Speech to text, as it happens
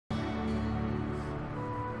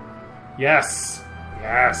Yes.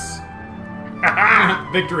 Yes.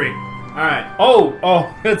 Victory. Alright.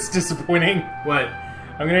 Oh, that's disappointing. What?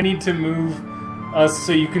 I'm gonna need to move us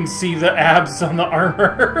so you can see the abs on the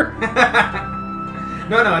armor.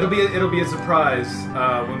 No, it'll be a surprise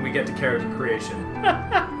when we get to character creation.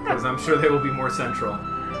 Because I'm sure they will be more central.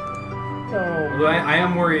 Although I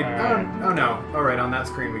am worried. Right. Oh no. Alright, on that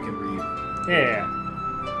screen we can read. Yeah.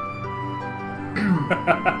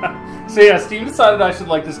 So yeah, Steven decided I should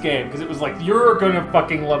like this game because it was like, you're gonna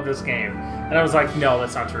fucking love this game, and I was like, no,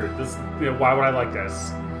 that's not true. This, why would I like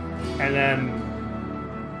this? And then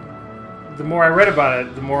the more I read about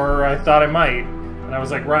it, the more I thought I might, and I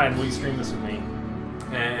was like, Ryan, will you stream this with me?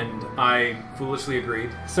 And I foolishly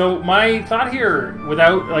agreed. So my thought here,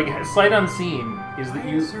 without like sight unseen, is that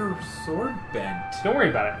Is your sword bent? don't worry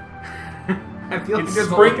about it. I feel like It's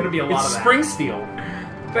there's only going to be a lot it's of that. spring steel.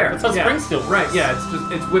 Fair. That's how spring steel works. Right, yeah,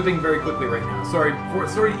 it's whipping very quickly right now. Sorry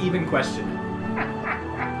to even question it.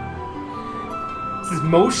 This is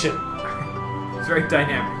motion. It's very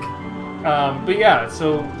dynamic. But yeah,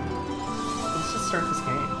 so let's just start this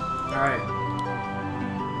game. Alright.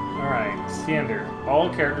 Alright, standard. All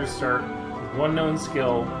characters start with one known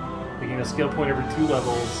skill, making a skill point every 2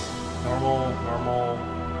 levels. Normal.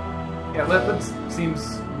 Yeah, that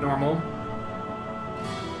seems normal.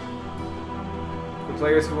 The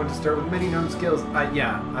players who want to start with many known skills. I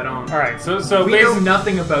don't. Alright, so we know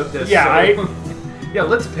nothing about this. Yeah, so. Yeah,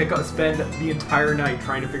 let's spend the entire night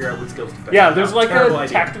trying to figure out what skills to pick. Yeah, there's like a idea.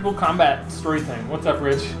 tactical combat story thing. What's up,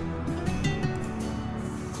 Rich?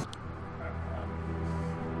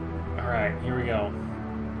 Alright, here we go.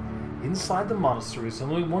 Inside the monastery is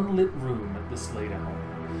only one lit room at this late hour.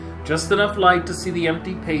 Just enough light to see the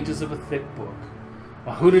empty pages of a thick book.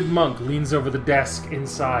 A hooded monk leans over the desk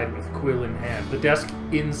inside with quill in hand. The desk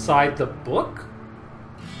inside the book?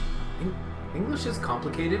 English is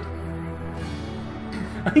complicated.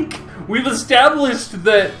 I think we've established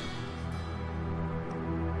that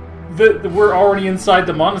we're already inside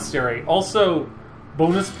the monastery. Also,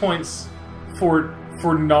 bonus points for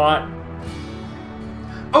not.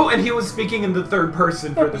 Oh, and he was speaking in the third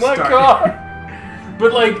person for the start. Oh my god!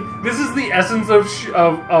 But like, this is the essence of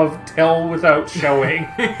tell without showing.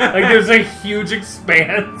 Like, there's a huge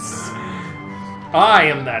expanse. I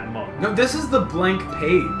am that monk. No, this is the blank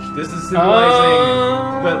page. This is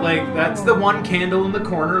symbolizing that, like, that's the one candle in the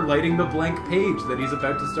corner lighting the blank page that he's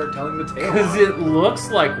about to start telling the tale. Because it looks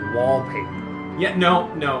like wallpaper. Yeah,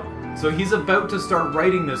 no. So he's about to start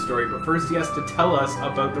writing this story, but first he has to tell us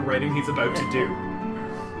about the writing he's about to do.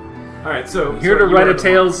 Alright, so... Here to write a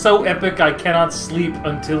tale so epic I cannot sleep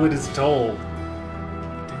until it is told.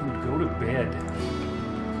 Dude, go to bed.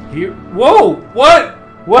 Here... Whoa! What?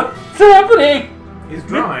 What's happening? He's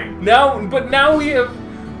drawing. Now we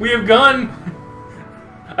have gone...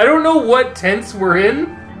 I don't know what tense we're in,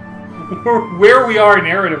 or where we are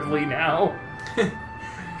narratively now.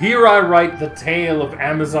 Here I write the tale of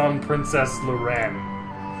Amazon Princess Loren.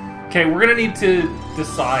 Okay, we're gonna need to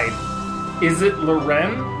decide. Is it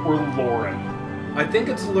Loren or Loren? I think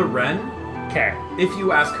it's Loren. Okay. If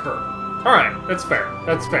you ask her. Alright, that's fair.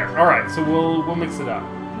 That's fair. Alright, so we'll mix it up.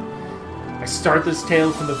 I start this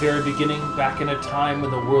tale from the very beginning, back in a time when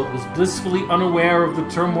the world was blissfully unaware of the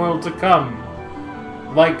turmoil to come.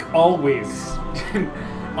 Like always.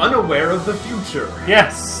 Unaware of the future.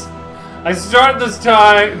 Yes. I start this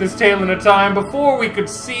tale in a time before we could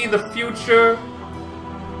see the future.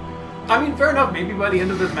 I mean, fair enough. Maybe by the end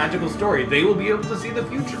of this magical story, they will be able to see the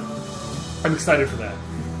future. I'm excited for that.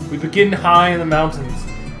 We begin high in the mountains,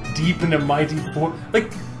 deep in a mighty forest.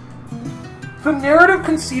 Like, the narrative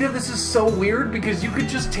conceit of this is so weird because you could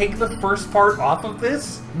just take the first part off of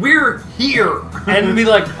this. We're here! And be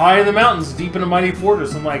like, high in the mountains, deep in a mighty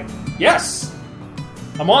fortress. I'm like, yes!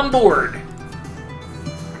 I'm on board.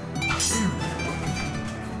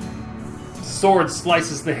 Sword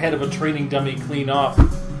slices the head of a training dummy clean off,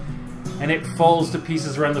 and it falls to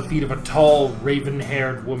pieces around the feet of a tall,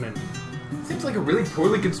 raven-haired woman. Seems like a really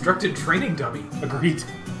poorly constructed training dummy. Agreed.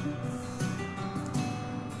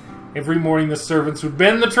 Every morning the servants would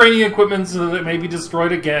bend the training equipment so that it may be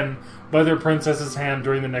destroyed again by their princess's hand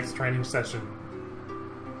during the next training session.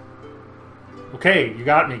 Okay, you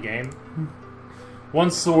got me, game.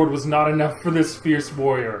 One sword was not enough for this fierce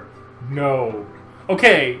warrior. No.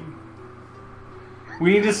 Okay.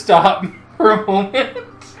 We need to stop for a moment.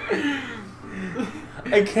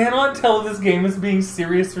 I cannot tell if this game is being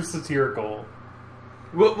serious or satirical.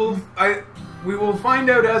 We will find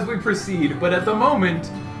out as we proceed, but at the moment,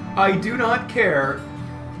 I do not care.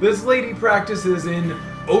 This lady practices in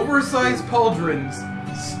oversized pauldrons,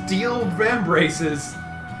 steel ram braces,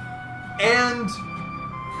 and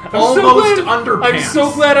almost underpants. I'm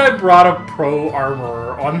so glad I brought a pro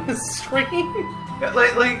armorer on the stream.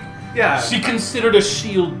 Yeah. She considered a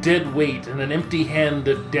shield dead weight and an empty hand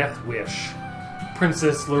a death wish.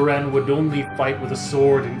 Princess Loren would only fight with a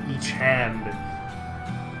sword in each hand.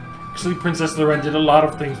 Actually, Princess Loren did a lot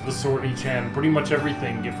of things with a sword in each hand. Pretty much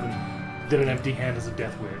everything given that an empty hand is a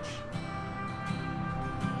death wish.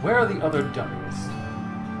 Where are the other dummies?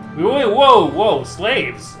 Whoa,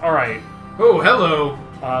 slaves. Alright. Oh, hello.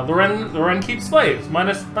 Loren keeps slaves.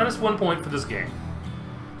 Minus 1 point for this game.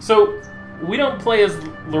 So, we don't play as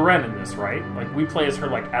Loren in this, right? Like, we play as her,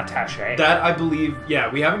 like, attaché. That, I believe, yeah,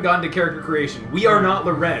 we haven't gotten to character creation. We are not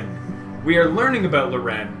Loren. We are learning about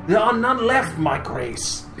Loren. There are none left, my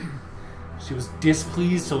grace. She was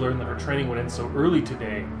displeased to learn that her training would end so early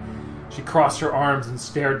today. She crossed her arms and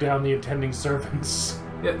stared down the attending servants.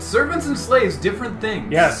 Yeah, servants and slaves, different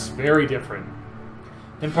things. Yes, very different.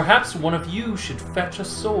 Then perhaps one of you should fetch a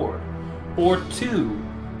sword. Or two,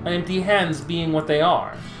 empty hands being what they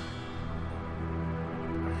are.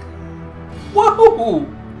 Whoa!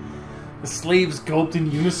 The slaves gulped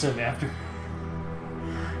in unison after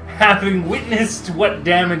having witnessed what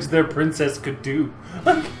damage their princess could do.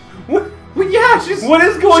 Like, what? Well, yeah, she's... What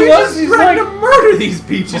is going on? She's trying to murder these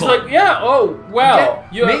people. She's like, yeah, oh, wow.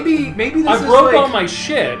 Maybe this I is broke like, all my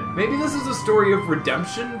shit. Maybe this is a story of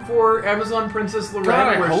redemption for Amazon Princess Loren,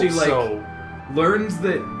 God, where she, like, so. learns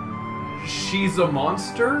that she's a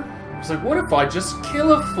monster? It's like, what if I just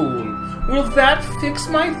kill a fool? Will that fix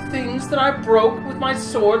my things that I broke with my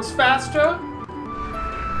swords faster?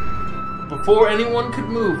 Before anyone could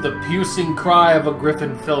move, the piercing cry of a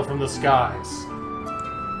griffin fell from the skies.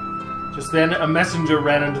 Just then, a messenger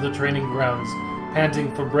ran into the training grounds,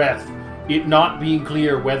 panting for breath, it not being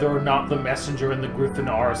clear whether or not the messenger and the griffin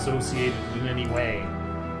are associated in any way.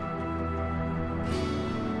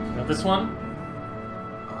 Now this one?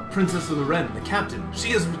 Princess Loren, the captain. She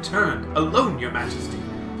has returned. Alone, your majesty.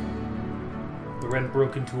 Loren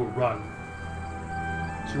broke into a run.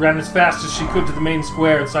 She ran as fast as she could to the main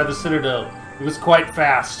square inside the citadel. It was quite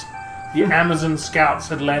fast. The Amazon scouts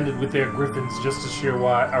had landed with their griffins just as she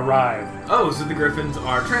arrived. Oh, so the griffins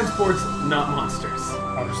are transports, not monsters.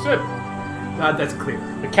 Understood. Glad that's clear.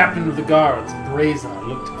 The captain of the guards, Breza,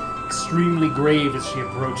 looked extremely grave as she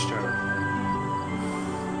approached her.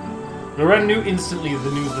 Loren knew instantly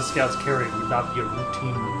the news the scouts carried would not be a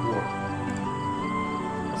routine report.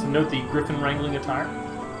 Also note the griffin wrangling attire.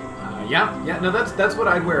 Yeah. No, that's what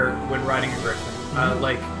I'd wear when riding a griffin.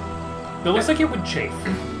 It looks like it would chafe.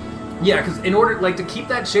 Yeah, because in order, like, to keep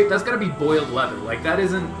that shape, that's gotta be boiled leather. Like, that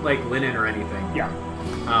isn't, like, linen or anything. Yeah.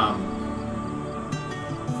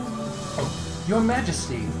 Oh, Your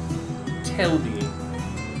Majesty, tell me.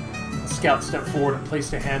 The scout stepped forward and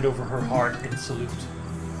placed a hand over her heart in salute.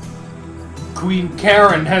 Queen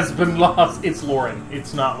Karen has been lost. It's Loren.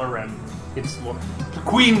 It's not Loren. It's Loren.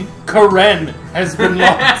 Queen Karen has been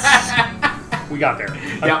lost. We got there.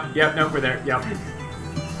 Yep, no, we're there. Yep.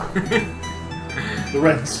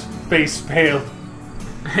 Loren's face paled.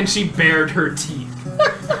 And she bared her teeth.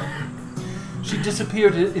 She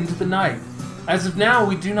disappeared into the night. As of now,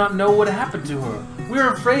 we do not know what happened to her.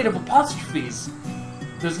 We're afraid of apostrophes.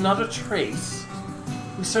 There's not a trace.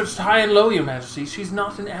 We searched high and low, Your Majesty. She's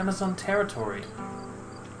not in Amazon territory.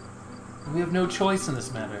 We have no choice in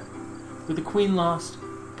this matter. With the Queen lost,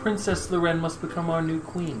 Princess Loren must become our new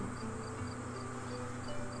Queen.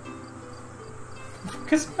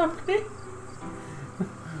 What is happening?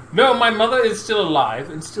 No, my mother is still alive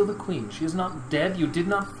and still the Queen. She is not dead. You did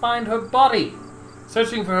not find her body.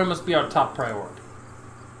 Searching for her must be our top priority.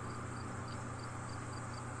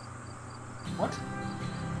 What?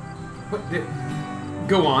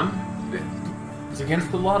 Go on. It's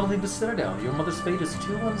against the law to leave the Citadel. Your mother's fate is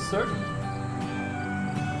too uncertain.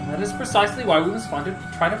 That is precisely why we must try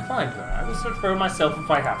to find her. I will search for her myself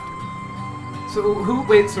if I have to. So,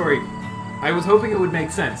 wait, sorry. I was hoping it would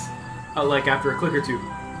make sense. Like, after a click or two.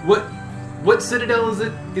 What Citadel is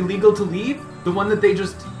it illegal to leave? The one that they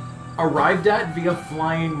just arrived at via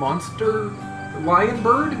flying monster lion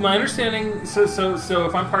bird? My understanding, so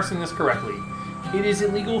if I'm parsing this correctly, it is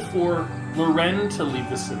illegal for Loren to leave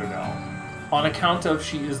the Citadel on account of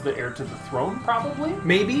she is the heir to the throne, probably?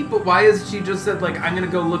 Maybe, but why has she just said, like, I'm gonna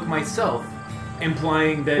go look myself,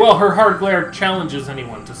 implying that... Well, her hard glare challenges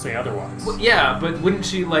anyone to say otherwise. Well, yeah, but wouldn't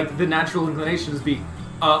she, like, the natural inclinations be,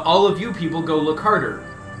 all of you people go look harder,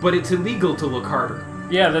 but it's illegal to look harder.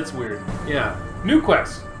 Yeah, that's weird. Yeah. New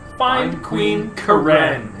quest. Find Queen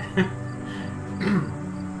Karen.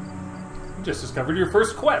 You just discovered your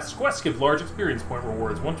first quest. Quests give large experience point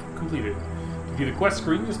rewards once completed. To view the quest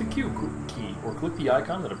screen, use the Q key, or click the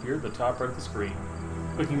icon that appeared at the top right of the screen.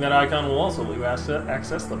 Clicking that icon will also let you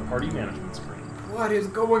access the party management screen. What is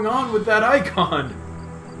going on with that icon?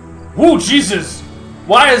 Whoa, Jesus!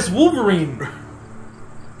 Why is Wolverine?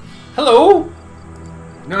 Hello?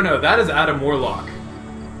 No, that is Adam Warlock.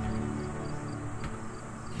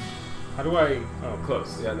 How do I... Oh,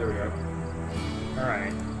 close. Yeah, there we go.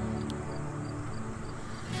 Alright.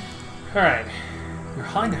 Alright. Your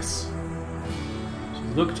Highness. She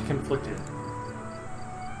looked conflicted.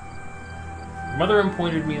 Your mother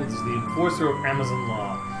appointed me as the enforcer of Amazon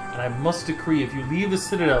law, and I must decree if you leave the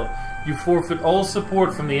Citadel, you forfeit all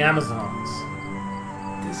support from the Amazons.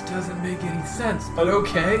 This doesn't make any sense, but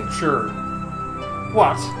okay. Sure.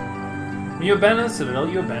 What? When you abandon the Citadel,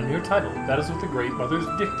 you abandon your title. That is what the Great Mothers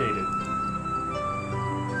dictated.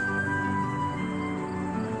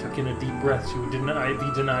 I took in a deep breath. She would be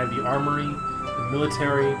denied the armory, the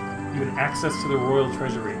military, even access to the royal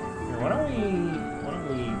treasury. Here, why don't we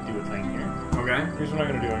do a thing here? Okay. Here's what I'm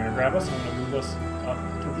going to do. I'm going to grab us and I'm going to move us up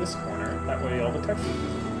to this corner. That way all the text is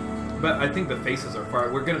visible. But I think the faces are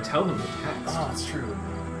far. We're going to tell them the text. Oh, that's true.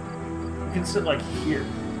 You can sit like here.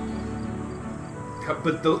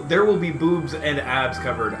 But there will be boobs and abs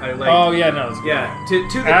covered. I like. Oh yeah, no. It's cool. Yeah, to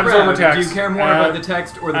the Abs crowd. over text. Do you care more about the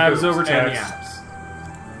text or the abs boobs over and the text. abs?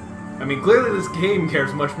 I mean, clearly this game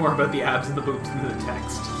cares much more about the abs and the boobs than the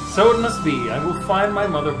text. So it must be. I will find my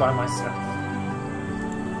mother by myself.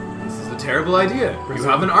 This is a terrible idea. You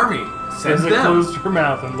have an army. Send Frieza them. closed her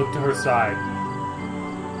mouth and looked to her side.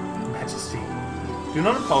 Majesty, do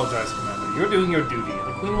not apologize, Commander. You're doing your duty, and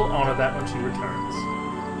the Queen will honor that when she returns.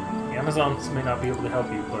 The Amazons may not be able to help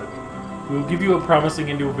you, but we will give you a promising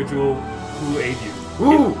individual who will aid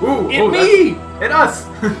you. Me! And us!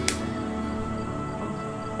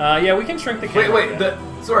 Yeah, we can shrink the camera. Wait,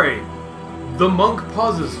 sorry. The monk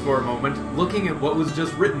pauses for a moment, looking at what was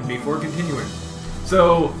just written before continuing.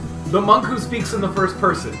 So, the monk who speaks in the first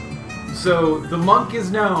person. So, the monk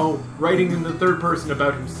is now writing in the third person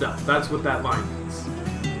about himself. That's what that line means.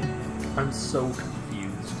 I'm so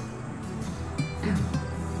confused.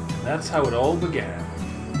 That's how it all began.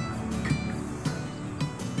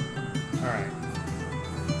 Alright.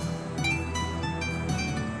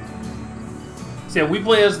 So yeah, we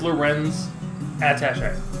play as Loren's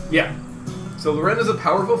attaché. Yeah. So Loren is a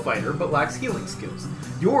powerful fighter, but lacks healing skills.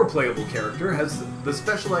 Your playable character has the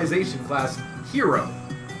specialization class Hero.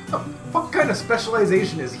 What kind of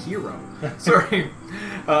specialization is Hero? Sorry.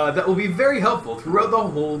 That will be very helpful throughout the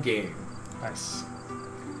whole game. Nice.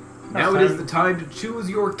 Now it is the time to choose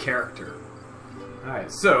your character.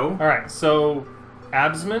 Alright, so... Alright, so...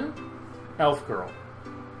 Absman, Elf Girl.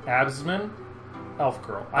 Absman, Elf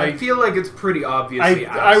Girl. I feel like it's pretty obviously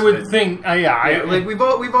I would think... like, we've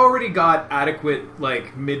already got adequate,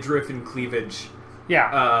 like, midriff and cleavage.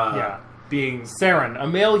 Yeah. Being... Saren, a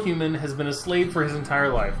male human, has been a slave for his entire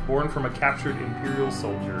life, born from a captured Imperial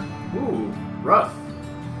soldier. Ooh, rough.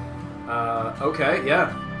 Okay,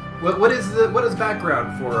 yeah. What is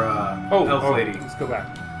background for elf lady? Let's go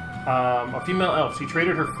back. A female elf. She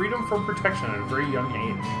traded her freedom for protection at a very young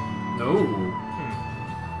age. No.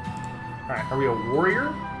 Alright, are we a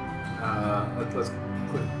warrior? Let's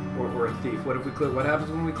click or a thief. What if we click? What happens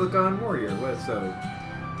when we click on warrior?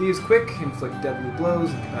 Thieves quick, inflict deadly blows,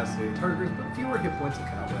 incapacitated targets, but fewer hit points and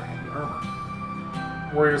cannot wear heavy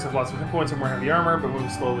armor. Warriors have lots of hit points and wear heavy armor, but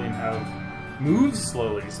moves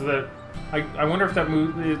slowly. So that I wonder if that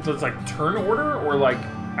move is like turn order or like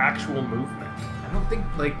actual movement. I don't think,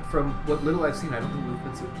 like, from what little I've seen, I don't think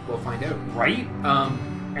movements. We'll find out. Right?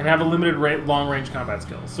 And have a limited long range combat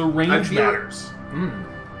skill. So range matters.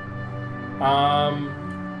 Well,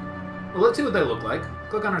 let's see what they look like.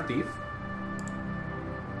 Click on our thief.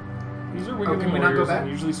 These are wiggling can we not go warriors back?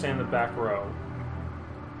 and usually stay in the back row.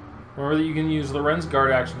 Remember that you can use Loren's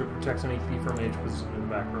guard action to protect any thief or mage position in the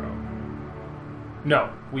back row. No,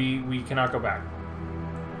 we cannot go back.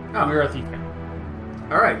 Oh. We are a thief now.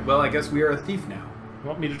 Alright, well, I guess we are a thief now. You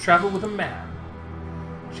want me to travel with a man?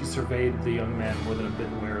 She surveyed the young man more than a bit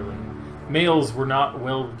warily. Males were not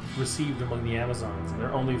well received among the Amazons, and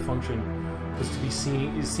their only function was to be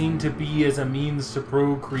seen to be as a means to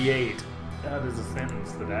procreate. That is a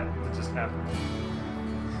sentence that just happened.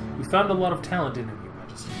 We found a lot of talent in him, Your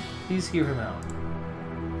Majesty. Please hear him out.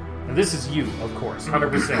 And this is you, of course,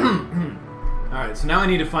 100%. Alright, so now I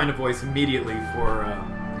need to find a voice immediately for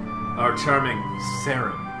our charming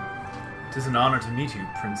Saren. It is an honor to meet you,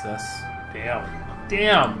 Princess. Damn.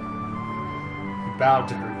 He bowed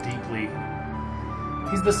to her deeply.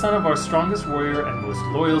 He's the son of our strongest warrior and most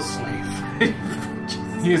loyal slave.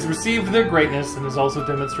 He has received their greatness and has also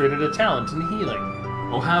demonstrated a talent in healing.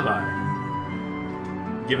 Oh, have I?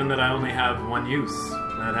 Given that I only have one use,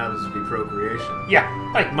 that happens to be procreation. Yeah,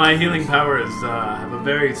 My healing powers have a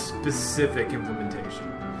very specific implementation.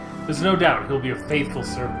 there's no doubt he'll be a faithful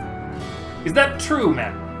servant. Is that true,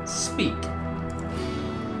 man? Speak.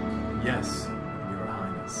 Yes, Your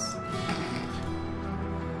Highness.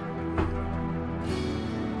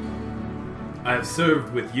 I have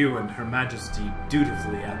served with you and Her Majesty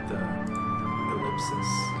dutifully at the Ellipsis.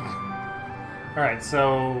 Alright,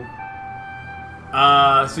 so...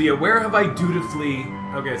 So yeah, where have I dutifully...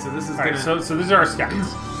 Okay, so this is Alright, gonna... so these are our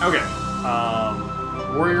stats. Okay.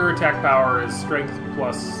 Warrior attack power is strength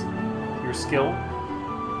plus your skill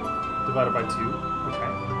divided by 2.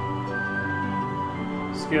 Okay.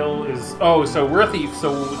 Skill is... Oh, so we're a thief,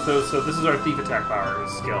 so this is our thief attack power,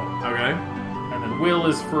 is skill. Okay. And then will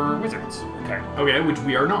is for wizards. Okay. Okay, which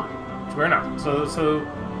we are not. Which we're not. So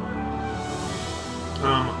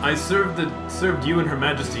I served you and Her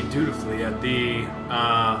Majesty dutifully at the,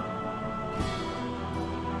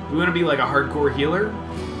 we want to be like a hardcore healer?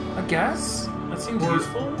 I guess that seems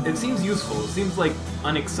useful. It seems useful. It seems like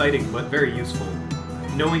unexciting, but very useful.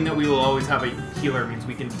 Knowing that we will always have a healer means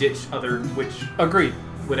we can ditch Agreed.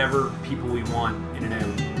 whatever people we want in and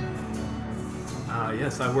out.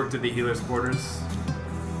 Yes, I worked at the healer's quarters.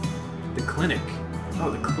 The clinic.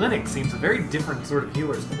 Oh, the clinic seems a very different sort of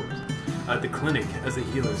healer's quarters. The clinic as a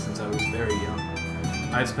healer since I was very young.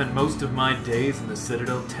 I've spent most of my days in the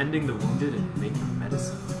Citadel tending the wounded and making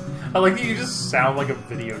medicine. I like that you just sound like a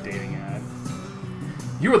video dating ad.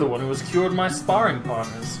 You are the one who has cured my sparring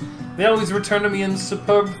partners. They always return to me in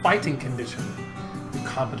superb fighting condition. You're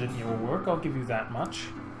competent in your work, I'll give you that much.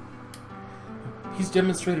 He's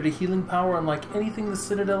demonstrated a healing power unlike anything the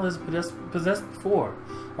Citadel has possessed before.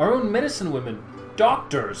 Our own medicine women,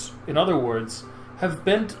 doctors, in other words, have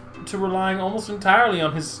bent to relying almost entirely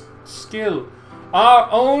on his skill. Our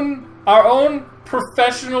own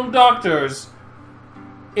professional doctors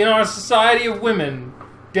in our society of women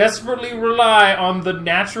desperately rely on the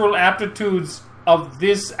natural aptitudes of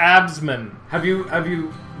this absman. Have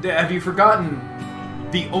you forgotten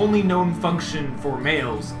the only known function for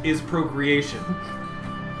males is procreation?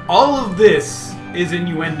 All of this is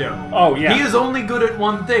innuendo. Oh, yeah. He is only good at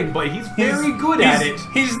one thing, but he's very good at it.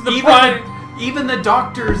 He's the even the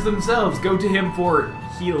doctors themselves go to him for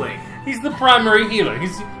healing. He's the primary healer.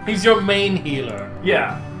 He's your main healer.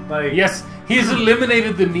 Yeah. Like, yes, he has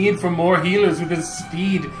eliminated the need for more healers with his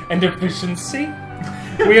speed and efficiency.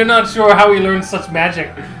 We are not sure how he learned such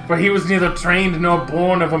magic, for he was neither trained nor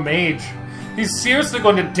born of a mage. He's seriously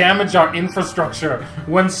going to damage our infrastructure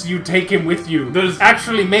once you take him with you.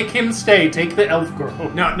 Actually, make him stay. Take the elf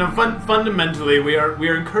girl. No. Fundamentally, we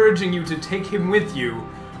are encouraging you to take him with you,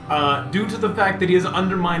 due to the fact that he is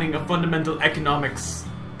undermining a fundamental economics,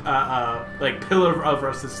 pillar of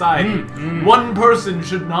our society. One person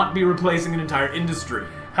should not be replacing an entire industry.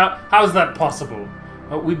 How is that possible?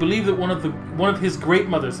 We believe that one of his great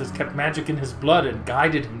mothers has kept magic in his blood and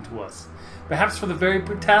guided him to us. Perhaps for the very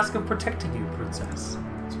task of protecting you, princess.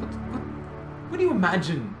 What do you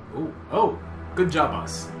imagine? Oh, good job,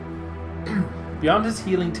 us. Beyond his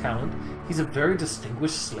healing talent, he's a very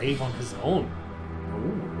distinguished slave on his own.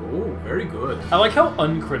 Oh, very good. I like how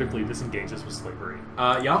uncritically this engages with slavery.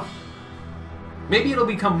 Yeah. Maybe it'll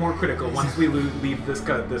become more critical once we leave this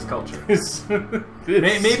culture.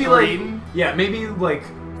 Maybe like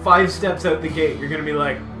 5 steps out the gate, you're gonna be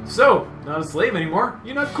like, so, not a slave anymore,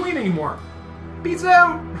 you're not queen anymore. Peace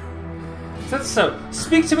out! That's so.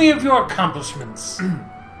 Speak to me of your accomplishments.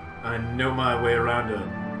 I know my way around a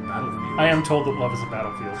battlefield. I am told that love is a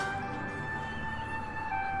battlefield.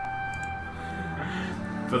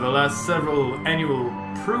 For the last several annual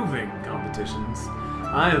proving competitions,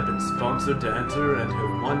 I have been sponsored to enter and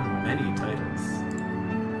have won many titles.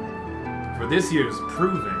 For this year's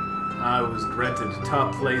proving, I was granted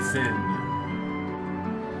top place in...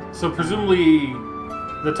 So presumably,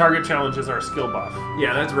 the target challenges are skill buff.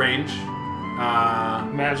 Yeah, that's range.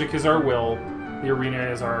 Magic is our will. The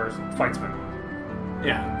arena is our fightsman.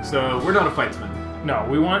 Yeah, so we're not a fightsman. No,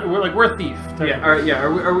 we're a thief. Yeah, alright, yeah.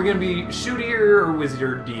 Are we gonna be shootier or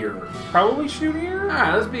wizardier? Probably shootier?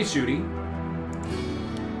 Alright, let's be shooty.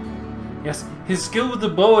 Yes, his skill with the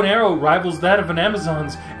bow and arrow rivals that of an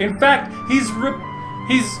Amazon's. In fact, he's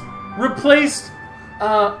replaced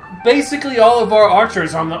basically all of our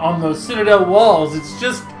archers on the Citadel walls.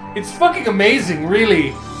 It's fucking amazing,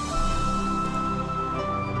 really.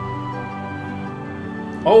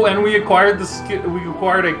 Oh, and we acquired a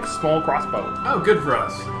small crossbow. Oh, good for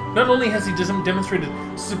us. Not only has he demonstrated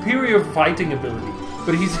superior fighting ability,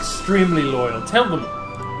 but he's extremely loyal. Tell them.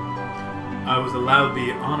 I was allowed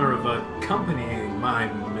the honor of accompanying my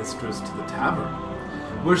mistress to the tavern.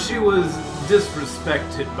 where she was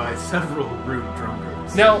disrespected by several rude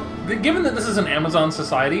drunkards. Now, given that this is an Amazon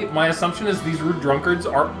society, my assumption is these rude drunkards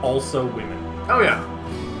are also women. Oh yeah.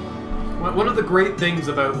 One of the great things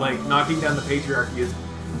about like knocking down the patriarchy is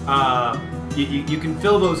you can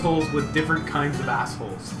fill those holes with different kinds of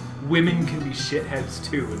assholes. Women can be shitheads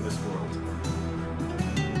too in this world.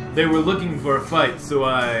 They were looking for a fight, so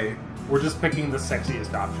We're just picking the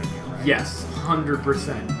sexiest option here, right? Yes,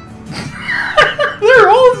 100%. They're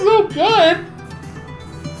all so good!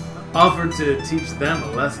 Offered to teach them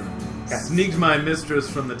a lesson. Yes. Sneaked my mistress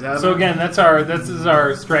from the tavern. So again, this is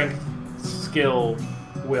our strength, skill,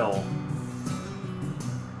 will.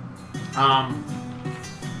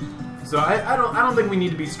 So I don't think we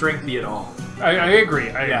need to be strengthy at all. I agree.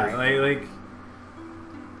 I agree.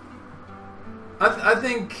 I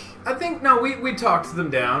think no, we talked them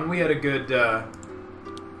down. We had a good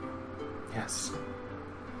Yes.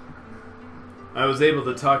 I was able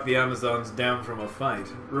to talk the Amazons down from a fight,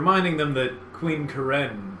 reminding them that Queen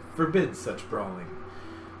Karen forbids such brawling,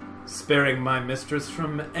 sparing my mistress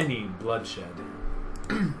from any bloodshed.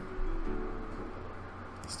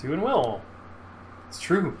 He's doing well. It's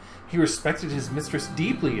true. He respected his mistress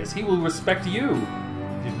deeply, as he will respect you.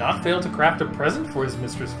 He did not fail to craft a present for his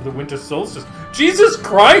mistress for the winter solstice. Jesus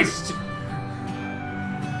Christ!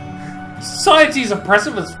 Society's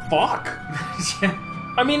oppressive as fuck.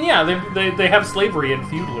 I mean, yeah, they have slavery and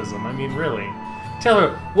feudalism. I mean, really. Tell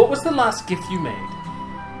her, what was the last gift you made?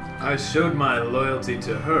 I showed my loyalty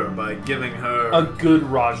to her by giving her A good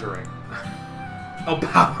rogering. a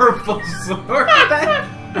powerful sword.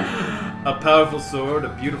 A powerful sword, a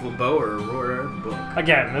beautiful bow, or a rare book.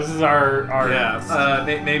 Again, this is our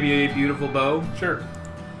maybe a beautiful bow. Sure.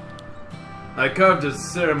 I carved a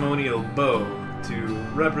ceremonial bow to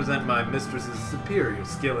represent my mistress's superior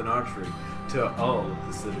skill in archery to all of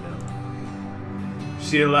the Citadel.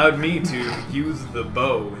 She allowed me to use the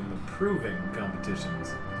bow in the proving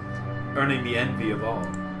competitions, earning the envy of all.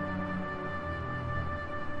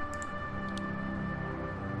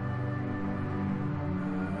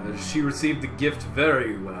 She received the gift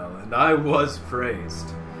very well, and I was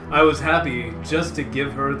praised. I was happy just to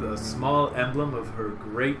give her the small emblem of her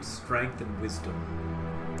great strength and wisdom.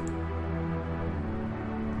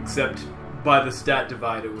 Except by the stat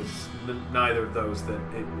divide, it was neither of those that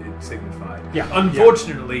it signified. Yeah.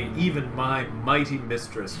 Unfortunately, even my mighty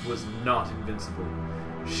mistress was not invincible.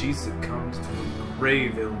 She succumbed to a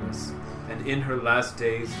grave illness, and in her last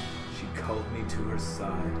days, she called me to her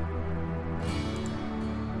side.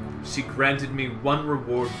 She granted me one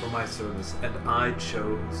reward for my service, and I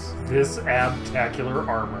chose this abtacular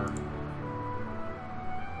armor.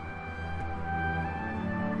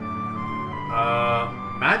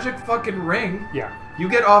 Magic fucking ring. Yeah. You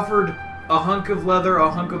get offered a hunk of leather,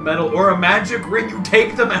 a hunk of metal, or a magic ring, you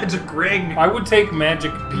take the magic ring! I would take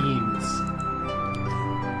magic beans.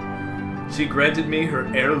 She granted me her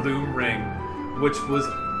heirloom ring, which was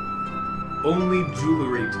only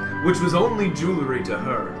jewelry to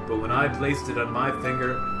her, but when I placed it on my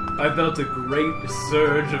finger, I felt a great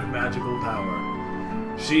surge of magical power.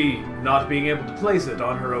 She not being able to place it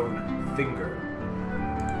on her own finger.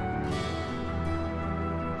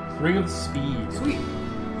 Ring of Speed. Sweet.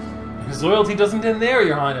 His loyalty doesn't end there,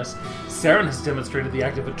 Your Highness. Saren has demonstrated the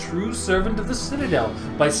act of a true servant of the Citadel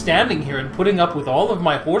by standing here and putting up with all of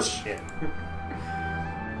my horse shit.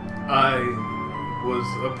 I was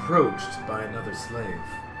approached by another slave.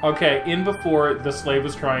 Okay, in before the slave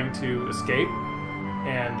was trying to escape,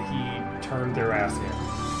 and he turned their ass in.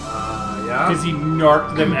 Yeah? Because he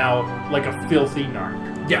narked them out like a filthy narc.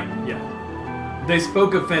 Yeah. They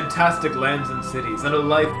spoke of fantastic lands and cities, and a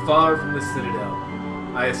life far from the Citadel.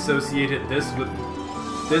 I associated with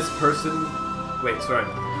this person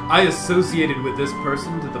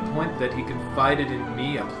to the point that he confided in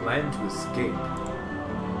me a plan to escape.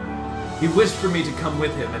 He wished for me to come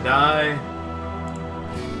with him, and I...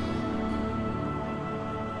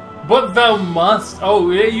 But thou must. Oh,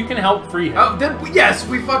 yeah, you can help free him. Oh, yes,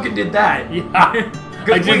 we fucking did that. Yeah.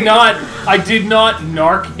 I did not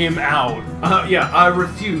narc him out. Yeah, I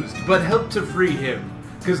refused, but helped to free him.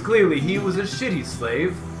 Because clearly he was a shitty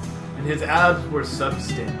slave, and his abs were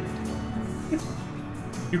substandard.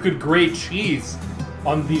 You could grate cheese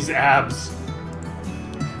on these abs.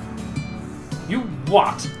 You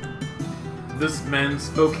what? This man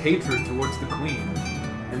spoke hatred towards the queen,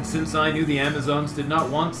 and since I knew the Amazons did not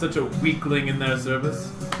want such a weakling in their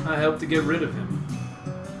service, I helped to get rid of him.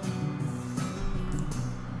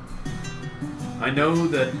 I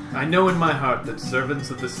know in my heart that servants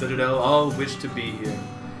of the Citadel all wish to be here,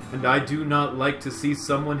 And I do not like to see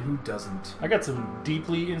someone who doesn't. I got some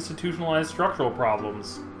deeply institutionalized structural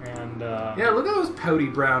problems, and Yeah, look at those pouty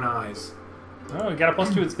brown eyes. oh, we got a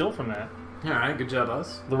 +2 in skill from that. Alright, good job,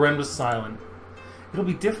 us. Loren was silent. It'll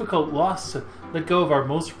be difficult loss to let go of our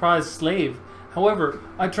most prized slave. However,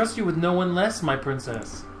 I trust you with no one less, my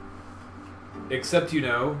princess. Except, you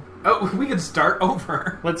know... Oh, we could start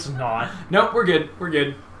over. Let's not. Nope, we're good. We're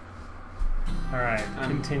good. Alright,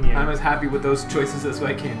 continue. I'm as happy with those choices as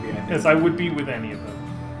I can be, I think. Yes, I would be with any of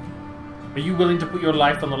them. Are you willing to put your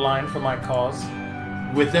life on the line for my cause?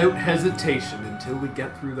 Without hesitation until we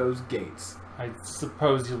get through those gates. I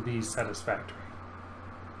suppose you'll be satisfactory.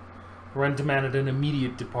 Loren demanded an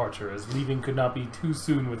immediate departure, as leaving could not be too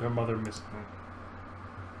soon with her mother missing.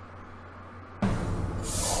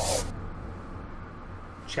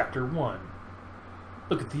 Chapter 1.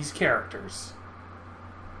 Look at these characters.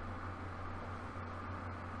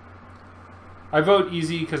 I vote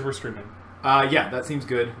easy because we're streaming. Yeah, that seems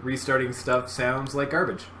good. Restarting stuff sounds like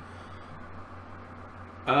garbage.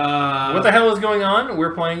 What the hell is going on?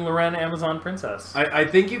 We're playing Loren, Amazon Princess. I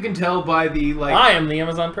think you can tell by the, like... I am the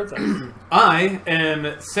Amazon Princess. I am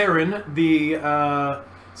Saren, the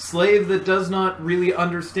slave that does not really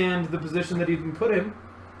understand the position that he's been put in.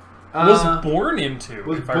 Was born into.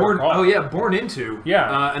 Was if I born. recall. Oh yeah, born into.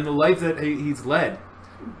 Yeah. And the life that he's led.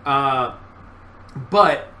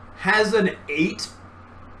 But has an 8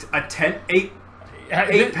 pack.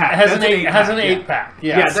 Has an 8 pack.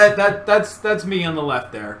 Yes. Yeah, that's me on the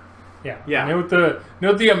left there. Yeah. Yeah.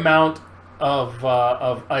 Note the amount of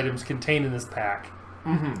items contained in this pack.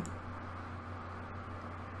 Mm-hmm.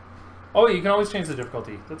 Oh, you can always change the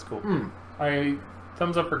difficulty. That's cool. Mm.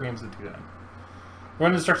 Thumbs up for games that do that.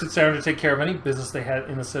 Loren instructed Saren to take care of any business they had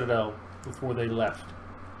in the Citadel before they left.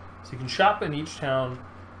 So you can shop in each town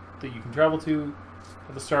that you can travel to.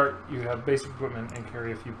 At the start, you have basic equipment and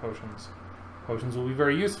carry a few potions. Potions will be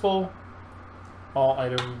very useful. All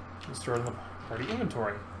item is stored in the party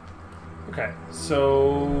inventory. Okay,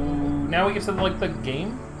 so now we get to like the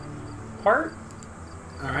game part.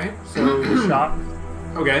 All right. So shop.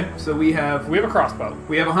 Okay, so we have a crossbow.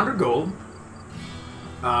 We have 100 gold.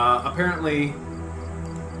 Apparently.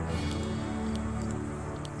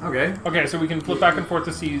 Okay. Okay, so we can flip back and forth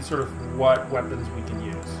to see sort of what weapons we can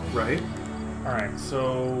use. Right. All right.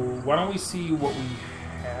 So why don't we see what we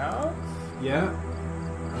have? Yeah.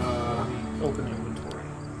 The open inventory.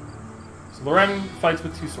 So Loren fights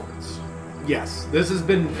with 2 swords. Yes, this has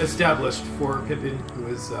been established for Pippin, who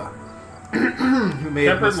is who may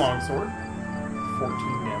have Tempered missed. longsword,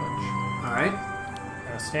 14 damage. All right.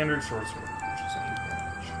 And a standard short sword, which is 8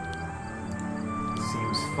 damage.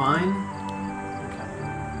 Seems fine. Okay.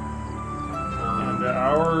 And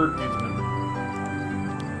our dude's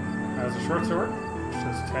has a short sword, which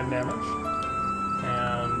does 10 damage,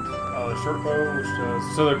 and a short bow, which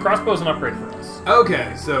does. So the crossbow is an upgrade for us.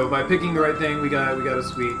 Okay, so by picking the right thing, we got a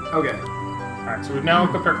sweet. Okay. All right, so we've now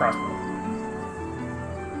equipped our crossbow.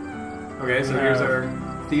 Okay, so here's our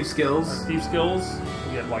thief skills. Our thief skills.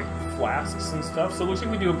 We get like flasks and stuff. So it looks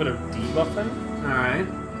like we do a bit of debuffing. All right.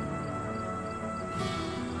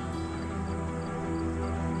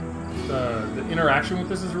 The interaction with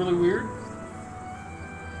this is really weird.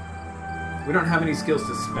 We don't have any skills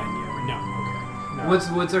to spend yet. No. Okay. No.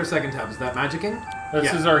 What's our second tab? Is that magicking?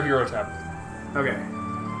 This is our hero tab. Okay.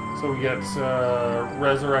 So we get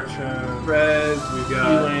resurrection, Res. We've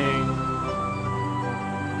got healing,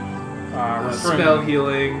 restoring, spell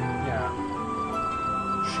healing. yeah,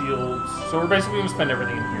 shields. So we're basically going to spend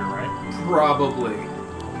everything in here, right? Probably.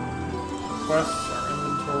 Quests, our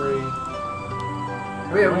inventory.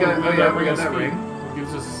 Oh yeah, we got that speed. ring. It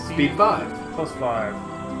gives us Speed 5. plus 5.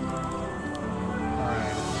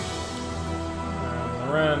 Alright.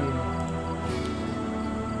 Loren.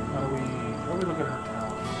 How do we look at her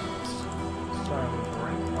talents? Start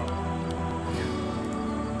inventory. Oh, here.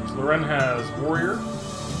 So Loren has warrior.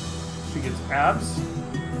 She gets abs.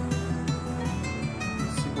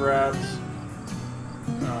 Super abs.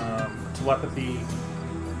 Telepathy.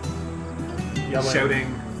 Yelling. Shouting.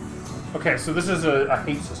 Okay, so this is a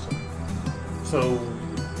hate system. So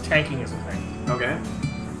tanking is a thing. Okay.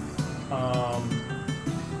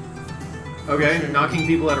 Okay, knocking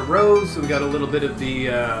people out of rows. So we got a little bit of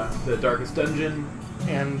the darkest dungeon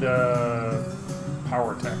And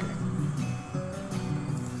power attacking.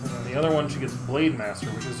 And then the other one, she gets Blade Master,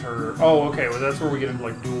 which is her. Oh, okay. Well, that's where we get into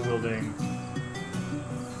like dual wielding.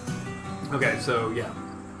 Okay, so yeah.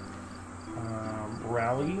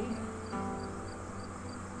 Rally.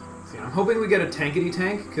 See, I'm hoping we get a tankety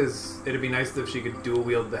tank because it'd be nice if she could dual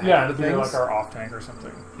wield the heck Yeah, out of it'd be things. like our off tank or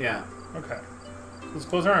something. Yeah. Okay. let's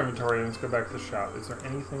close our inventory and let's go back to the shop. Is there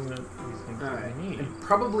anything that we think that we need? And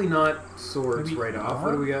probably not swords Maybe right off. armor?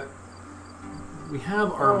 What do we got? We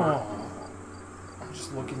have armor. Oh, I'm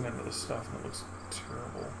just looking into this stuff and it looks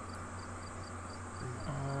terrible.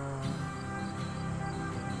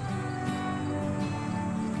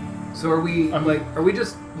 So are we are we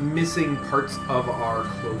just missing parts of our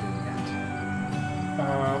clothing yet?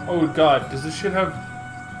 Oh god, does this shit have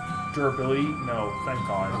durability? No, thank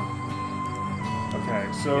god.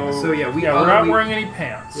 Okay, so we're not wearing any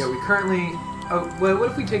pants. Yeah, we currently. Oh, well, what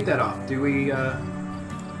if we take that off? Do we?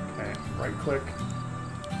 Okay, right click.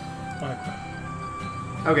 Unequip.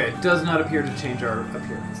 Okay, it does not appear to change our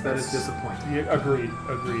appearance. That is disappointing. Yeah, agreed.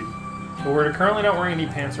 But we're currently not wearing any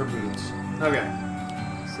pants or boots. Okay,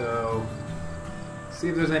 so see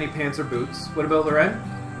if there's any pants or boots. What about Loren?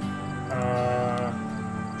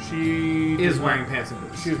 She is wearing pants and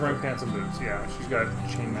boots. She's wearing pants and boots. Yeah, she's got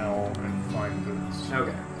chainmail and fine boots.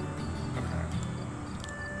 Okay.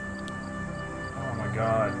 Oh my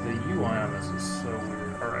god, the UI on this is so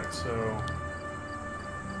weird. All right, so.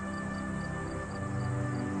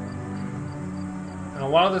 And a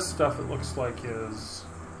lot of this stuff, it looks like, is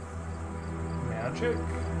magic.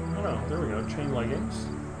 Oh no, there we go. Chain leggings.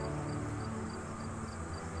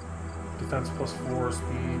 Defense +4,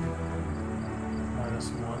 speed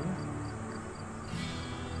 -1.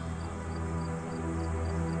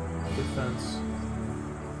 Defense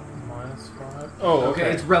 -5. Oh,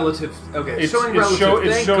 okay. It's relative. Okay, It's showing relative.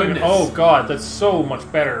 It's Thank showing. goodness. Oh god, that's so much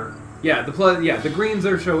better. Yeah, the greens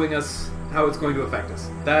are showing us how it's going to affect us.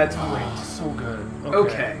 That's great. Oh, so good.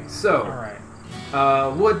 Okay, so all right.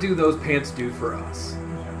 what do those pants do for us?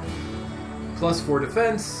 +4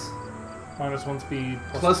 defense, -1 speed,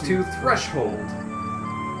 +2 threshold.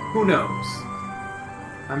 Who knows?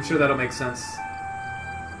 I'm sure that'll make sense.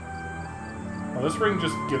 Oh, this ring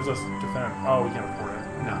just gives us defense. Oh, we can't afford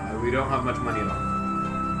it. No, we don't have much money at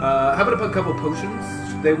all. How about a couple potions?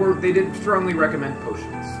 They did strongly recommend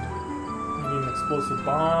potions. We need explosive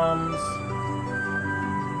bombs.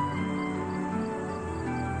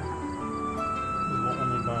 We will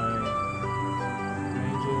only buy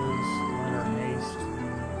mages, minor haste.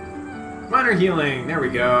 Minor healing. There we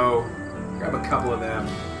go. Grab a couple of them.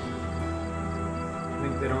 I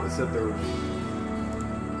think they don't said there were.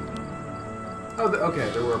 Oh, okay.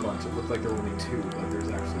 There were a bunch. It looked like there were only 2, but there's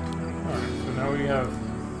actually 20. All right, so now we have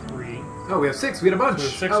 3. Oh, we have 6. We had a bunch. So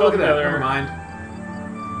 6 oh, look at that. altogether. Never mind.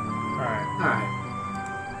 All right. All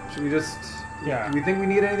right. Should we just? Yeah. Do we think we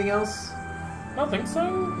need anything else? I don't think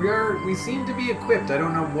so. We seem to be equipped. I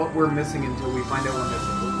don't know what we're missing until we find out we're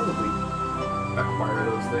missing. We'll probably acquire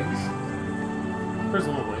those things.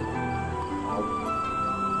 Presumably.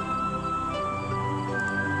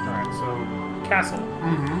 All right, so castle.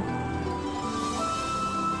 Mm-hmm.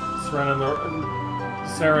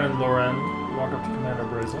 Saren and Loren walk up to Commander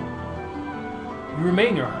Brazel. You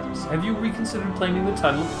remain, Your Highness. Have you reconsidered claiming the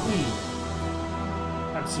title of Queen?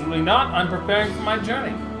 Absolutely not. I'm preparing for my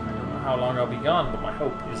journey. I don't know how long I'll be gone, but my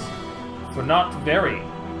hope is for not very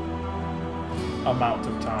amount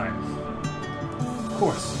of time. Of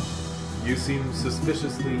course. You seem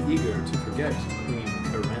suspiciously eager to forget Queen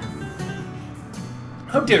Loren.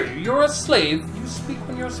 How dare you? You're a slave. You speak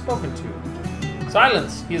when you're spoken to.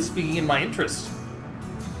 Silence! He is speaking in my interest.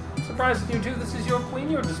 I'm surprised at you two. This is your queen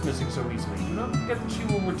you're dismissing so easily. Do not forget that she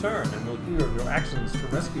will return and will hear of your actions to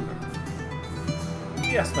rescue her.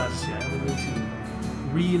 Yes, Majesty, I am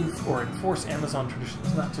willing to enforce Amazon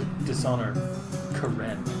traditions, not to dishonor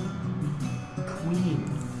Karen. Queen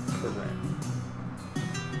Karen.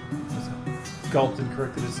 Gulped and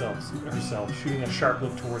corrected herself, shooting a sharp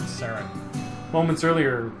look towards Saren. Moments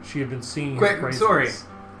earlier, she had been singing his praises. Sorry.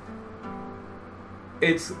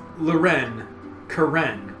 It's Loren,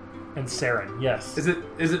 Karen, and Saren. Yes. Is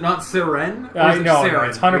it not Saren? No,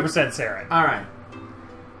 it's 100% Saren. All right.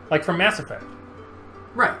 Like from Mass Effect.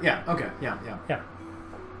 Right. Yeah. Okay. Yeah.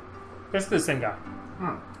 Basically the same guy.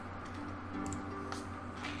 All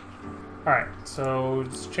right. So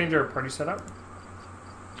let's change our party setup.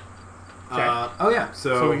 Okay. Oh yeah.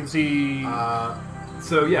 So we can see.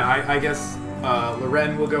 So yeah, I guess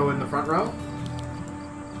Loren will go in the front row.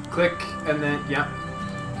 Click, and then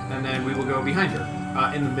and then we will go behind her.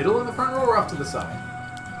 In the middle of the front row or off to the side?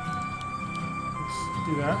 Let's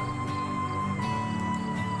do that.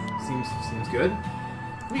 Seems good.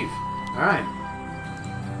 Leave. All right.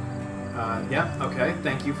 Okay.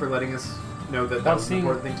 Thank you for letting us know that was an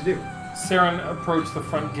important thing to do. Saren approached the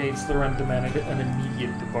front gates. Loren demanded an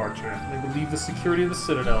immediate departure. They would leave the security of the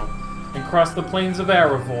Citadel and cross the plains of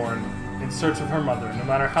Aravorn in search of her mother, no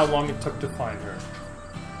matter how long it took to find her.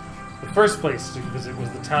 The first place to visit was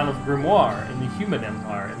the town of Grimoire in the Human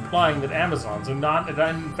Empire, implying that Amazons are not,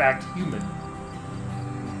 in fact, human.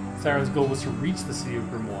 Saren's goal was to reach the city of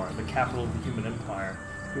Grimoire, the capital of the Human Empire.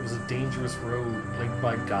 It was a dangerous road, linked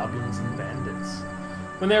by goblins and bandits.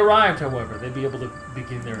 When they arrived, however, they'd be able to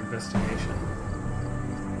begin their investigation.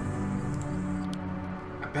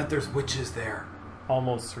 I bet there's witches there.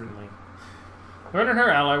 Almost certainly. Loren and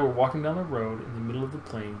her ally were walking down the road in the middle of the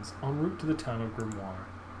plains, en route to the town of Grimoire.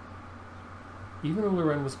 Even though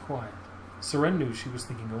Loren was quiet, Seren knew she was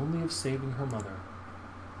thinking only of saving her mother.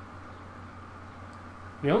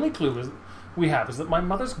 The only clue we have is that my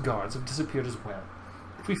mother's guards have disappeared as well.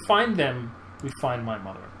 If we find them, we find my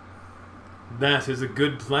mother. That is a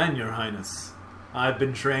good plan, Your Highness. I've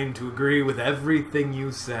been trained to agree with everything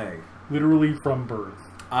you say. Literally from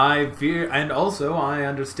birth. I fear, and also I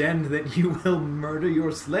understand that you will murder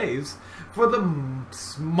your slaves for the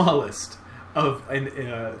smallest of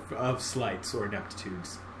slights or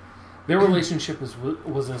ineptitudes. Their relationship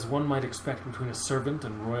was as one might expect between a servant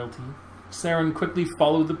and royalty. Seren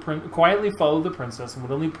quietly followed the princess and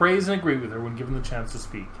would only praise and agree with her when given the chance to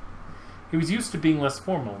speak. He was used to being less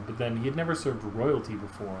formal, but then he had never served royalty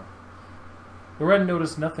before. Loren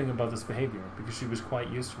noticed nothing about this behavior because she was quite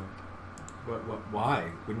used to it.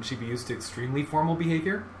 Why? Wouldn't she be used to extremely formal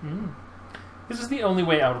behavior? This is the only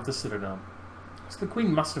way out of the Citadel. So the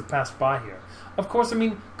Queen must have passed by here. Of course, I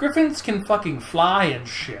mean, griffins can fucking fly and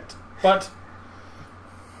shit, but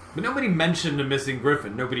nobody mentioned a missing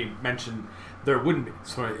griffin. Nobody mentioned there wouldn't be.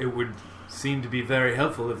 Sorry, it would seem to be very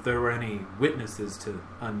helpful if there were any witnesses to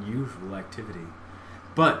unusual activity.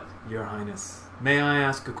 But, Your Highness, may I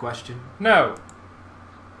ask a question? No.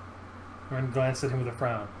 Loren glanced at him with a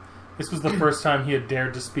frown. This was the first time he had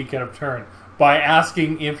dared to speak out of turn, by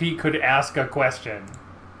asking if he could ask a question.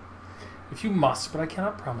 If you must, but I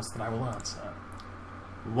cannot promise that I will answer.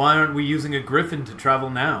 Why aren't we using a griffin to travel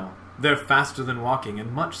now? They're faster than walking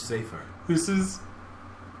and much safer.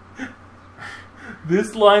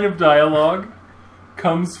 This line of dialogue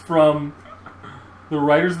comes from the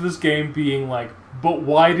writers of this game being like, but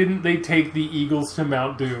why didn't they take the eagles to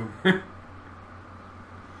Mount Doom?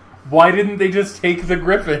 Why didn't they just take the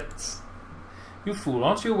griffins? You fool,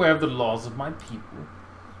 aren't you aware of the laws of my people?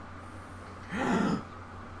 I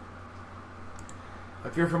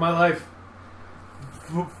fear for my life.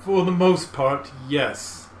 For the most part,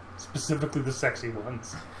 yes. Specifically the sexy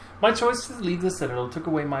ones. My choice to leave the Citadel took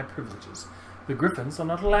away my privileges. The griffins are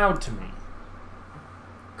not allowed to me.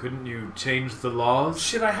 Couldn't you change the laws?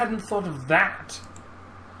 Shit, I hadn't thought of that.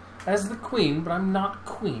 As the queen, but I'm not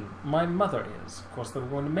queen. My mother is. Of course, they were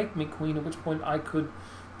going to make me queen, at which point I could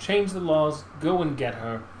change the laws, go and get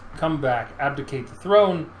her, come back, abdicate the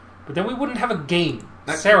throne, but then we wouldn't have a game.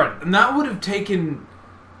 Seren. And that would have taken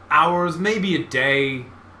hours, maybe a day,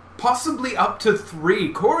 possibly up to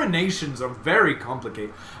 3. Coronations are very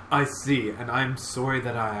complicated. I see, and I'm sorry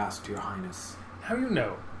that I asked, Your Highness. Now you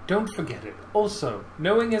know. Don't forget it. Also,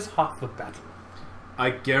 knowing is half the battle. I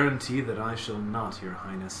guarantee that I shall not, Your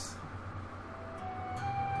Highness.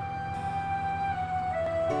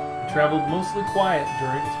 We traveled mostly quiet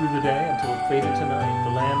through the day until it faded to night.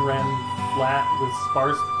 The land ran flat with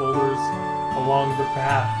sparse boulders along the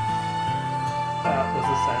path. That was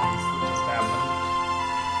a sentence that just happened.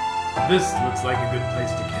 This looks like a good place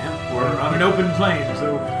to camp. We're on an open plain,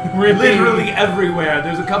 so we're literally everywhere.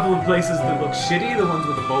 There's a couple of places that look shitty, the ones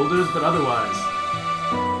with the boulders, but otherwise,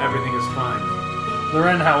 everything is fine.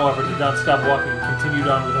 Loren, however, did not stop walking and continued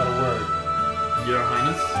on without a word. Your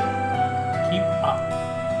Highness? Keep up.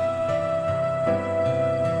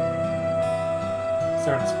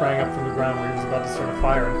 Seren sprang up from the ground where he was about to start a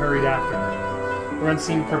fire and hurried after her. Loren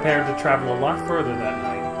seemed prepared to travel a lot further that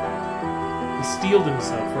night. He steeled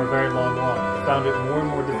himself for a very long walk, and found it more and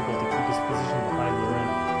more difficult to keep his position behind Loren.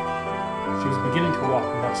 She was beginning to walk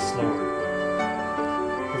much slower.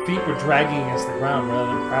 Her feet were dragging against the ground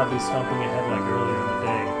rather than proudly stomping ahead like earlier in the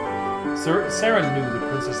day. Seren knew that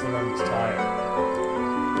Princess Loren was tired.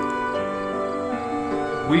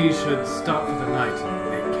 We should stop for the night and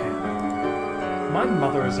make camp. My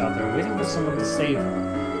mother is out there waiting for someone to save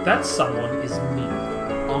her. That someone is me.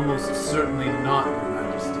 Almost certainly not, Your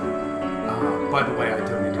Majesty. By the way, I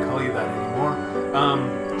don't need to call you that anymore.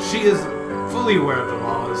 She is fully aware of the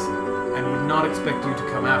laws and would not expect you to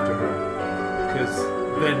come after her, because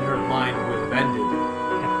then her line would have ended.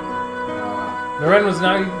 Loren was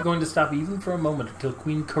not going to stop even for a moment until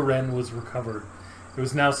Queen Karen was recovered. It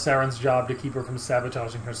was now Saren's job to keep her from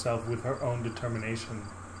sabotaging herself with her own determination.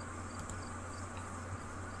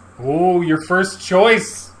 Oh, your first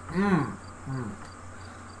choice!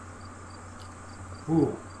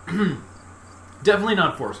 Ooh. Definitely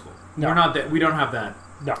not forceful. No. We're not that. We don't have that.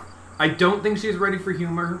 No. I don't think she's ready for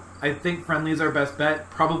humor. I think friendly is our best bet.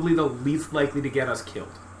 Probably the least likely to get us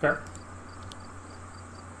killed. Fair.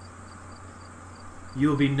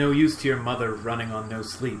 You'll be no use to your mother running on no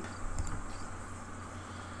sleep.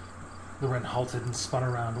 Loren halted and spun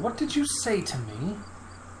around. What did you say to me?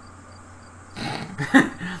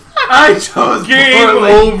 I chose Game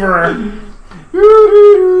poorly. over!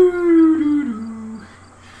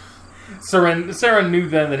 Saren knew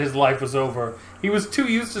then that his life was over. He was too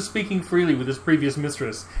used to speaking freely with his previous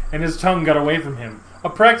mistress, and his tongue got away from him. A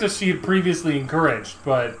practice she had previously encouraged,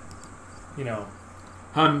 but, you know.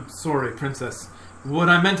 I'm sorry, Princess. What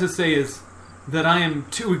I meant to say is that I am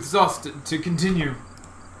too exhausted to continue.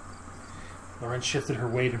 Loren shifted her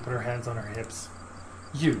weight and put her hands on her hips.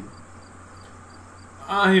 You.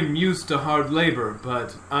 I am used to hard labor,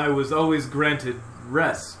 but I was always granted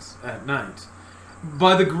rest at night.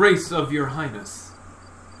 By the grace of your highness.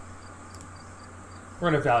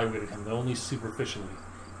 Loren evaluated him, though only superficially.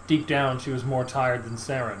 Deep down, she was more tired than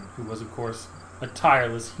Saren, who was, of course, a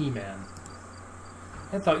tireless he-man.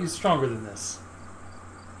 I thought you stronger than this.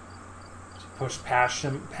 She pushed past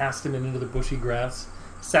him and into the bushy grass,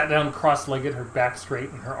 sat down cross-legged, her back straight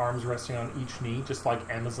and her arms resting on each knee, just like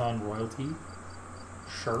Amazon royalty.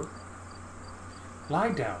 Sure.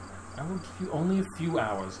 Lie down, then. I will give you only a few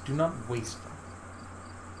hours. Do not waste them.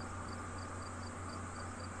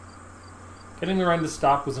 Getting Loren to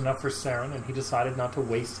stop was enough for Saren, and he decided not to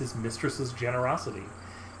waste his mistress's generosity.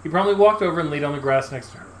 He promptly walked over and laid on the grass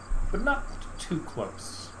next to her, but not too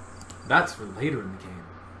close. That's for later in the game.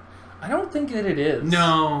 I don't think that it is.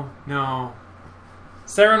 No.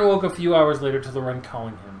 Saren woke a few hours later to Loren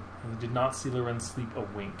calling him, and he did not see Loren sleep a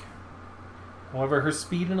wink. However, her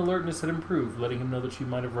speed and alertness had improved, letting him know that she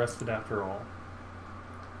might have rested after all.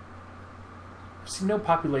 I've seen no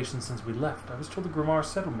population since we left. I was told the Grimoire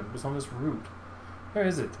settlement was on this route. Where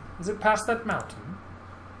is it? Is it past that mountain?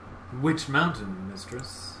 Which mountain,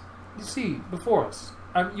 mistress? You see, before us.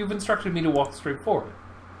 You've instructed me to walk straight forward.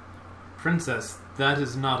 Princess, that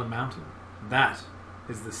is not a mountain. That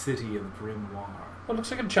is the city of Grimoire. Well, it looks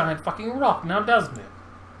like a giant fucking rock now, doesn't it?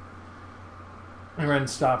 Loren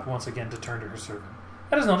stopped once again to turn to her servant.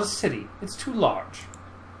 That is not a city. It's too large.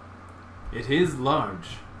 It is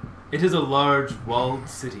large. It is a large, walled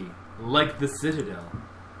city, like the Citadel.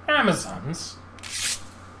 Amazons?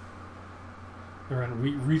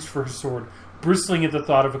 Loren reached for her sword, bristling at the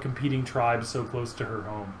thought of a competing tribe so close to her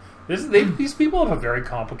home. These people have a very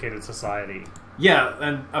complicated society. Yeah,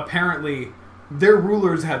 and apparently their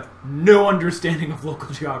rulers have no understanding of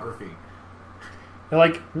local geography. They're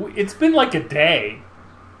like, it's been like a day.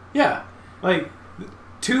 Yeah, like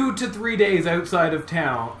 2 to 3 days outside of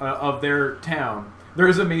town, of their town, there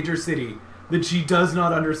is a major city that she does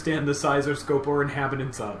not understand the size or scope or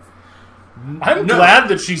inhabitants of. I'm glad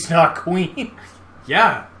that she's not queen.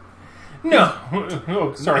 Yeah. No.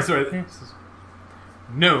 Oh, sorry.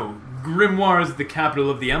 No, Grimoire is the capital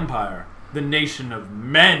of the Empire, the nation of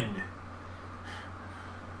men.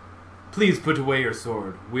 Please put away your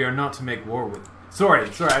sword. We are not to make war with... Sorry,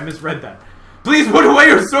 I misread that. Please put away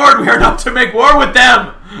your sword. We are not to make war with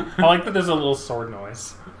them. I like that there's a little sword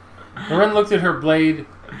noise. Loren looked at her blade,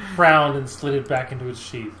 frowned, and slid it back into its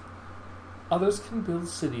sheath. Others can build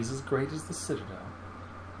cities as great as the Citadel.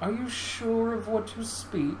 Are you sure of what you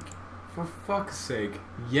speak? For fuck's sake,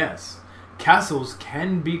 yes. Castles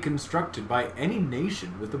can be constructed by any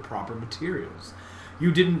nation with the proper materials.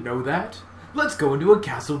 You didn't know that? Let's go into a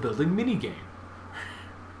castle building minigame.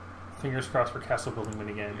 Fingers crossed for castle building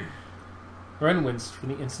minigame. Loren winced from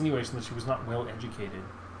the insinuation that she was not well educated.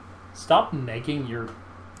 Stop nagging your...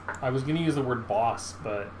 I was going to use the word boss,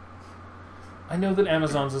 but... I know that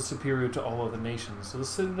Amazons is superior to all other nations, so the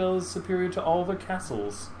Citadel is superior to all other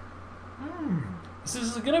castles. This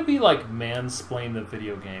is going to be like mansplain the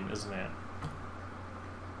video game, isn't it?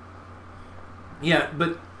 Yeah,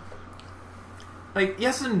 but... like,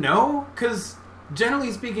 yes and no? Because,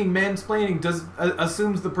 generally speaking, mansplaining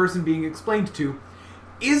assumes the person being explained to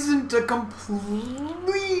isn't a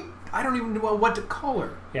complete... I don't even know what to call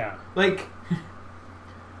her. Yeah. Like...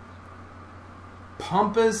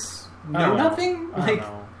 pompous... No nothing? I don't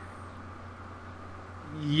know.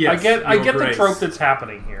 Yes, I get Grace. the trope that's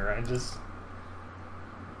happening here.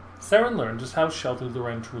 Saren learned just how sheltered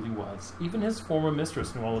Loren truly was. Even his former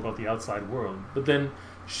mistress knew all about the outside world, but then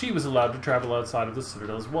she was allowed to travel outside of the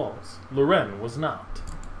Citadel's walls. Loren was not.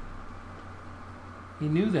 He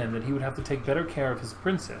knew then that he would have to take better care of his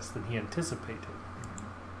princess than he anticipated.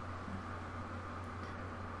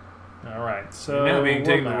 Alright, so... Now being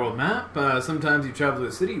taken the world map, sometimes you travel to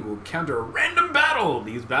a city, you will encounter a random battle.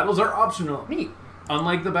 These battles are optional. Neat.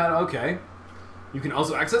 Unlike the battle... Okay. You can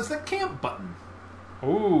also access the camp button.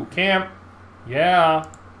 Ooh, camp. Yeah.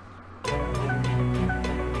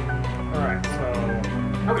 Alright, so...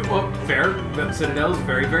 Okay, well, fair. The Citadel is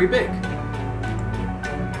very, very big.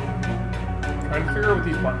 Trying to figure out what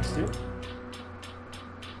these buttons do.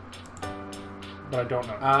 But I don't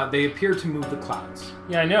know. They appear to move the clouds.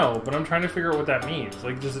 Yeah, I know, but I'm trying to figure out what that means.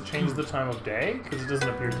 Like, does it change the time of day? Because it doesn't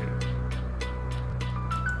appear to.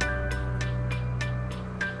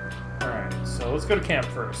 Alright, so let's go to camp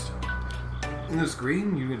first. In the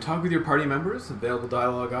screen, you can talk with your party members. Available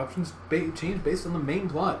dialogue options change based on the main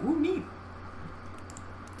plot. Ooh, neat.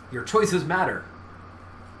 Your choices matter.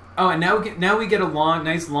 Oh, and now we get a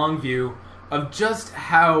nice long view of just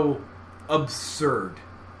how absurd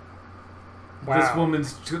this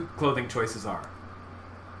woman's clothing choices are.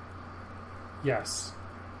 Yes.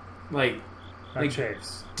 Like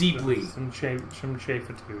chafes. Deeply. Some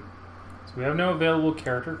chafitude. So we have no available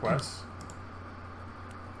character quests.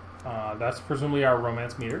 That's presumably our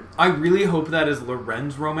romance meter. I really hope that is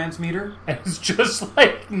Loren's romance meter. And it's just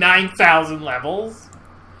like 9,000 levels.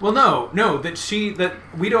 Well, no, that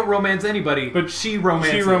we don't romance anybody, but she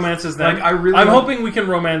romances. She romances them. Like, I'm hoping we can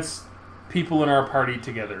romance people in our party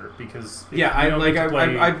together because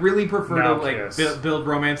I'd really prefer to build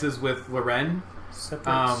romances with Loren.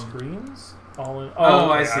 Separate screens, all in.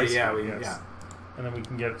 I see. Yeah, and then we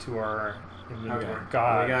can get to our inventory. Okay.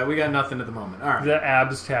 God, we got nothing at the moment. All right, the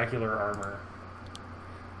abstacular armor.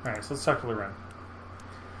 All right, so let's talk to Loren.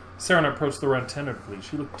 Saren approached Loren tentatively.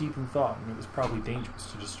 She looked deep in thought, and it was probably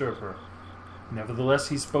dangerous to disturb her. Nevertheless,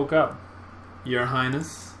 he spoke up. Your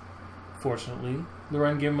Highness? Fortunately,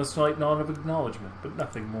 Loren gave him a slight nod of acknowledgement, but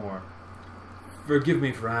nothing more. Forgive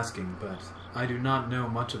me for asking, but I do not know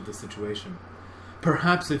much of the situation.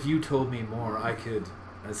 Perhaps if you told me more, I could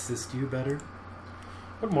assist you better?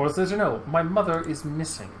 What more is there to know? My mother is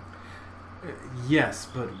missing. Yes,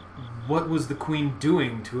 but what was the Queen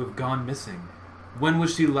doing to have gone missing? When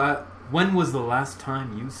was the last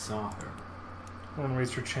time you saw her? Loren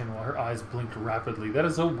raised her chin while her eyes blinked rapidly. That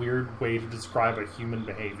is a weird way to describe a human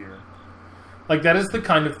behavior. Like, that is the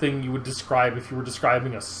kind of thing you would describe if you were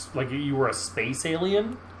describing you were a space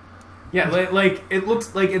alien. Yeah, like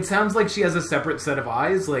it sounds like she has a separate set of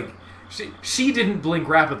eyes. Like, she didn't blink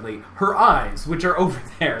rapidly. Her eyes, which are over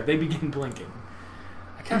there, they begin blinking.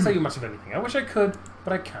 I can't tell you much of anything. I wish I could,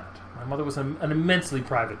 but I can't. My mother was an immensely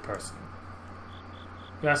private person.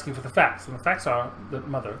 You're asking for the facts, and the facts are that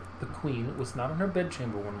Mother, the Queen, was not in her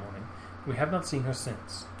bedchamber one morning. We have not seen her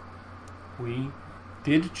since. We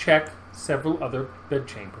did check several other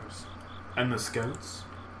bedchambers. And the scouts?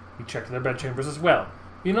 We checked their bedchambers as well.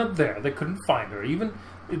 You're not there. They couldn't find her. Even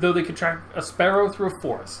though they could track a sparrow through a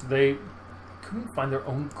forest, they couldn't find their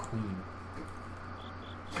own queen.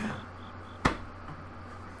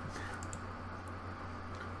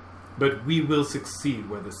 But we will succeed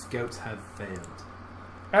where the scouts have failed.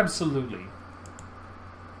 Absolutely.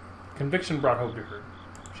 Conviction brought hope to her.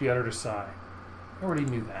 She uttered a sigh. I already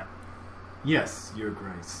knew that. Yes, Your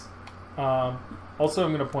Grace. Also,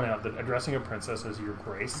 I'm going to point out that addressing a princess as Your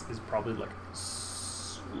Grace is probably, like,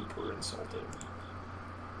 super insulting.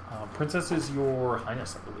 Princess is Your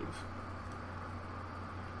Highness, I believe.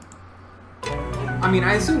 I mean,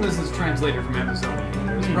 I assume this is translated from Amazonian.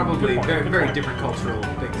 There's probably very different cultural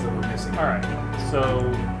things that we're missing. Alright, so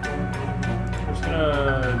we're just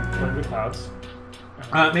gonna play the clouds.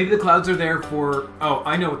 Maybe the clouds are there for... Oh,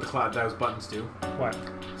 I know what the those buttons do. What?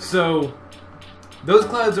 So, those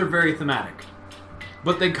clouds are very thematic.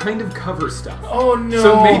 But they kind of cover stuff. Oh no!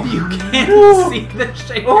 So maybe you can't see the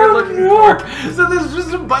shape you're looking for. So there's just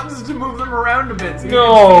some buttons to move them around a bit so you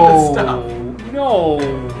can see the stuff. No!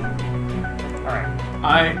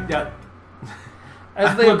 Alright.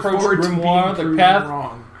 As they approached Grimoire, the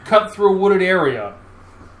path cut through a wooded area.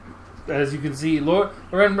 As you can see,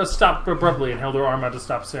 Loren stopped abruptly and held her arm out to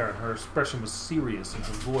stop Saren. Her expression was serious and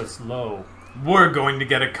her voice low. We're going to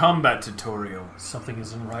get a combat tutorial. Something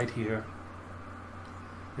isn't right here.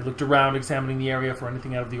 They looked around, examining the area for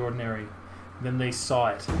anything out of the ordinary. Then they saw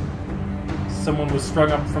it. Someone was strung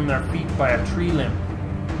up from their feet by a tree limb.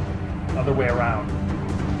 Other way around.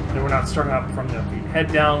 They were not strung up from their feet.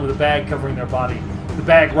 Head down with a bag covering their body. The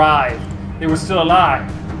bag writhed. They were still alive.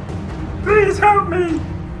 Please help me!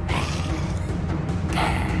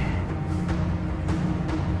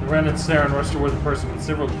 Loren and Saren rushed toward the person when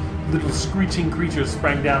several little screeching creatures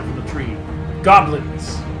sprang down from the tree.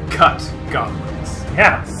 Goblins! Cut goblins.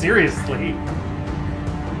 Yeah, seriously.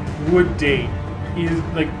 Wood date.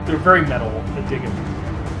 They're very metal. I dig him.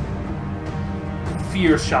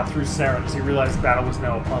 Fear shot through Saren as he realized battle was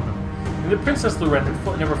now upon them. And the Princess Loren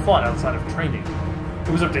had never fought outside of training. It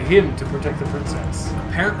was up to him to protect the princess.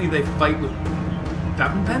 Apparently they fight with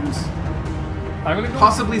fountain pens? I'm gonna go...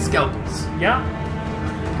 Possibly scalpels. Yeah.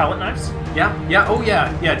 Palette knives? Yeah, yeah, oh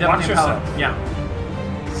yeah, yeah, definitely. Watch yourself. Yeah.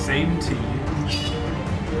 Same to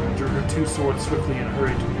you. Drew her 2 swords swiftly and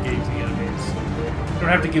hurried to engage the enemies. You don't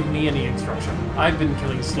have to give me any instruction. I've been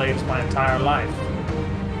killing slaves my entire life.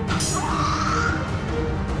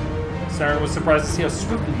 Saren was surprised to see how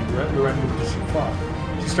swiftly Loren moved as she fought.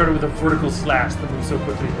 She started with a vertical slash that moved so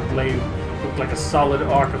quickly her blade looked like a solid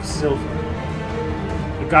arc of silver.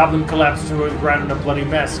 The goblin collapsed to the ground in a bloody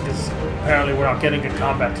mess, because apparently we're not getting a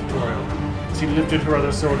combat tutorial. She lifted her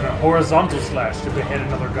other sword in a horizontal slash to behead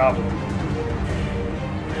another goblin.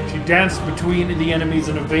 She danced between the enemies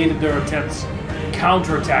and evaded their attempts,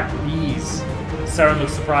 counterattacked with ease. Saren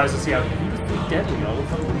looked surprised to see how beautifully deadly all of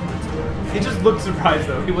her movements were. He just looked surprised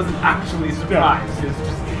though. He wasn't actually surprised. Yeah.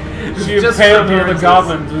 It was just... She impaled the other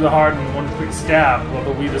goblin through the heart in one quick stab,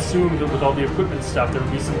 although we'd assumed that with all the equipment stuff there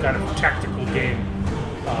would be some kind of tactical game.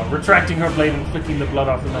 Retracting her blade and flicking the blood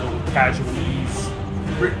off the metal with casual ease.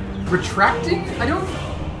 Retracting? I don't...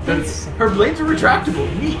 That's... Her blades are retractable.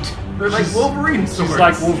 Neat. They're like Wolverine swords. She's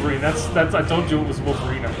like Wolverine. That's. I told you it was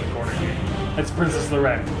Wolverine up in the corner here. That's Princess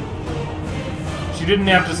Loren. She didn't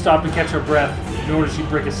have to stop to catch her breath, nor did she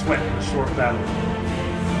break a sweat in a short battle.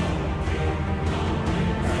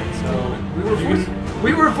 Alright, so...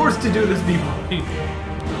 We were forced to do this, B-boy.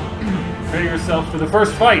 Prepare yourself for the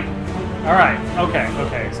first fight. Alright, okay.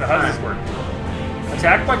 So how does this work?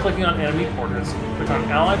 Attack by clicking on enemy portraits. Click on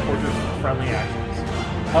ally portraits for friendly actions.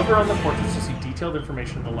 Hover on the portraits to see detailed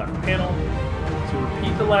information in the left panel. To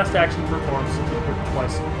repeat the last action performed, simply click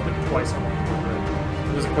twice on the portrait.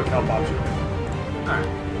 There's a quick help option. Alright.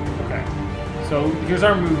 Okay. So here's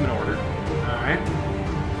our movement order. Alright.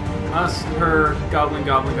 Us, her, goblin.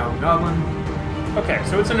 Okay,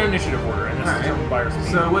 so it's an initiative order, and this is determined by our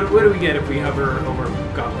speed. So what do we get if we hover over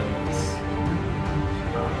goblins?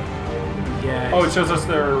 Oh, it shows us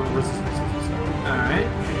their resistances and stuff.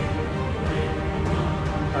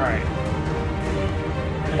 Alright.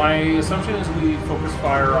 My assumption is we focus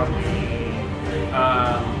fire on the,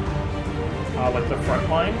 like the front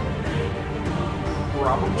line.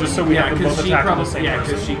 Probably. Just so we have them both attack the same person. Yeah,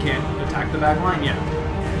 because she can't attack the back line, yeah.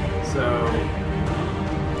 So,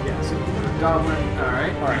 yeah, so the goblin,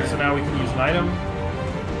 alright. Alright, so now we can use an item,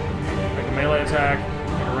 make a melee attack,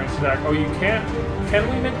 make a ranged attack. Oh, you can't... Can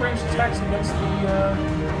we make ranged attacks against the,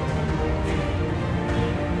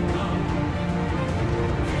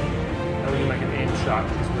 No, we can make an aim shot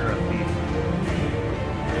because we're a thief.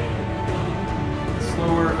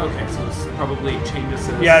 Slower, okay, so this probably changes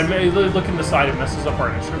this. Yeah, look in the side, it messes up our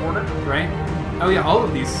initiative order. Right? Oh yeah, all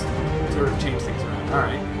of these sort of change things around.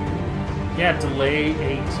 Alright. Yeah, delay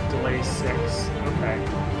 8, delay 6. Okay.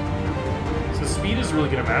 So speed is really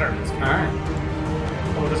going to matter in this game. Alright.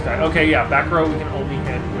 Oh, this guy. Okay, yeah, back row we can only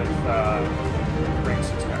hit with ranged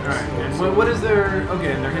attacks. Alright, and what is their...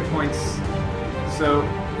 Okay, and their hit points... So,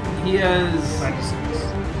 he has...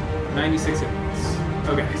 96 hit points.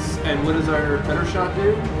 Okay, and what does our better shot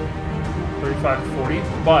do? 35 to 40,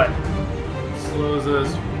 but... Slows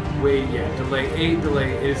us way... Yeah, delay 8,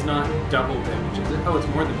 delay... It is not double damage, is it? Oh, it's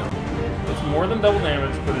more than double. It's more than double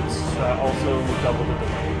damage, but it's also double the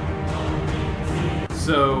delay.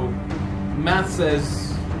 So, math says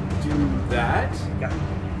do that. Yeah.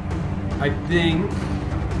 I think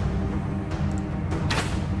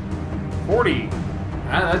 40.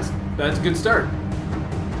 That's a good start.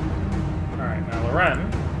 All right, now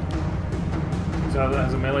Loren. So that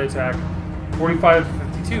has a melee attack, 45 to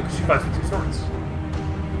 52 because she fights with 2 swords.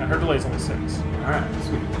 Now her delay is only 6. All right,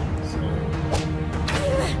 sweet.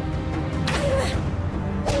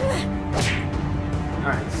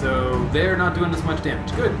 Alright, so they're not doing as much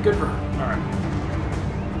damage. Good for her. Alright.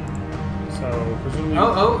 So, presumably...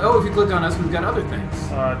 Oh, if you click on us, we've got other things.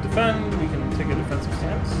 Defend, we can take a defensive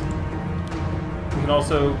stance. We can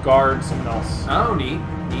also guard someone else. Oh, neat.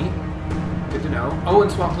 Good to know. Oh,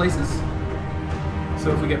 and swap places?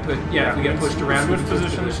 So if we get put... Yeah, if we get pushed around, we can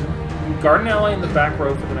switch position. Guard an ally in the back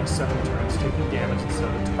row for the next 7 turns, taking damage instead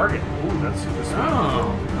of the target. Ooh, that's super sweet.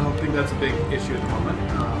 Oh, I don't think that's a big issue at the moment.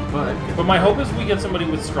 But my hope is we get somebody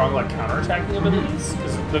with strong, like, counterattacking abilities,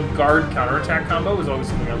 because the guard counterattack combo is always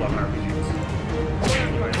something I love in RPGs.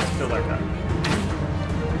 Anyway, let's kill that guy.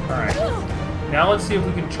 Alright. Now let's see if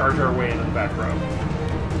we can charge our way into the back row.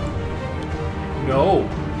 No!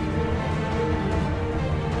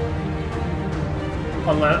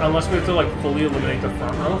 Unless we have to, like, fully eliminate the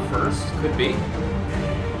front row first. Could be.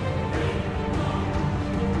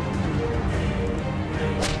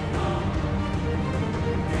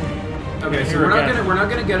 Okay, so we're not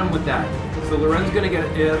gonna get them with that. So Loren's gonna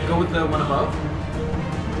get go with the one above.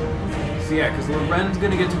 So yeah, because Loren's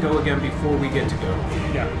gonna get to go again before we get to go.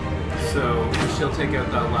 Yeah. So she'll take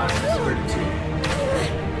out that last 32.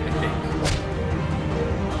 I think.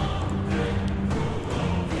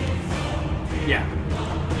 Yeah.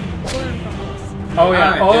 Oh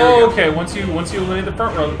yeah. Alright, there we go. Okay. Once you eliminate the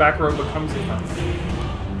front row, the back row becomes the front.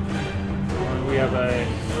 We have a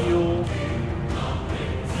heal.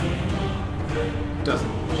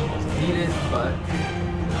 Doesn't need it, but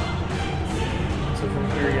So from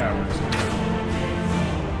here, yeah, we're just gonna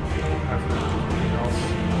have everything else.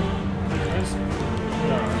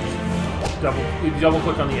 Just double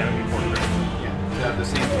click on the enemy portrait. yeah, to have the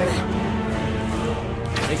same thing.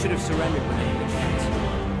 They should have surrendered when they had the chance.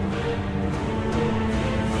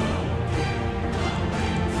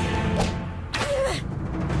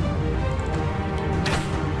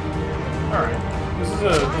 Alright. This is a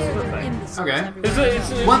thing. Okay. It's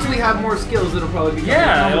Once we have more skills, it'll probably be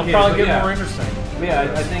yeah, it'll probably get yeah. more interesting. But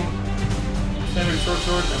yeah, I think. Standard short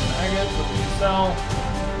swords and agates, what we can sell.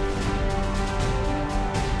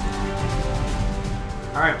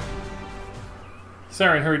 Alright.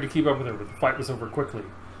 Saren hurried to keep up with her, but the fight was over quickly.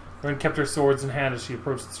 Loren kept her swords in hand as she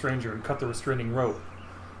approached the stranger and cut the restraining rope.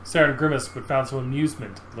 Saren grimaced, but found some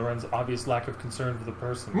amusement at Loren's obvious lack of concern for the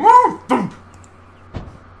person.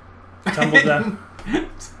 Tumbled down.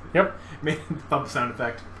 Yep. Made the thump sound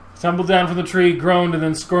effect. Tumbled down from the tree, groaned, and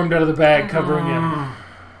then squirmed out of the bag, covering him.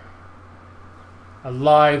 A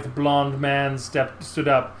lithe, blonde man stood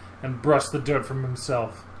up and brushed the dirt from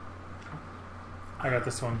himself. I got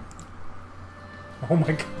this one. Oh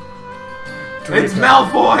my god. It's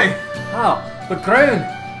Malfoy! Oh, the crown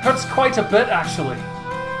hurts quite a bit, actually.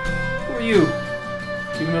 Who are you?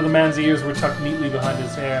 Even though the man's ears were tucked neatly behind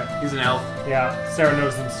his hair. He's an elf. Yeah, Sarah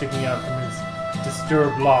noticed them sticking out from his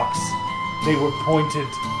disturbed locks. They were pointed.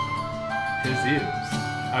 His ears.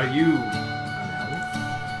 Are you an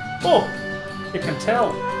elf? Oh, you can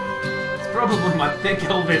tell. It's probably my thick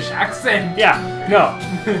elvish accent. Yeah, no.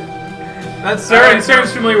 That's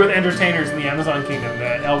Sarah's familiar with entertainers in the Amazon Kingdom,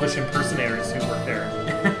 the elvish impersonators who work there.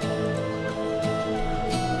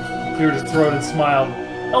 Cleared his throat and smiled.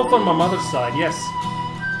 Elf on my mother's side, yes.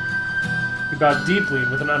 He bowed deeply and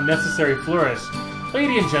with an unnecessary flourish.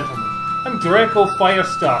 Lady and gentlemen, I'm Draco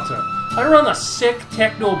Firestarter. I run a sick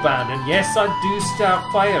techno band, and yes, I do start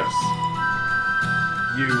fires.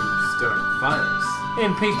 You start fires.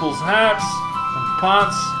 In people's hearts, and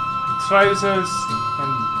pots, and trousers,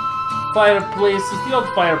 and fireplaces, the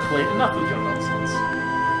old fireplace. Enough of your nonsense.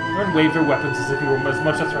 Loren waved their weapons as if he were as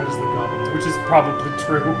much a threat as the goblins, which is probably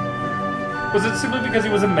true. Was it simply because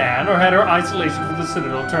he was a man, or had her isolation from the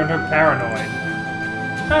Citadel turned her paranoid?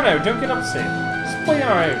 No, don't get upset. Just play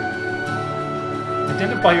our own.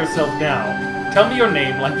 Identify yourself now. Tell me your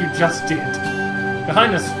name like you just did. Your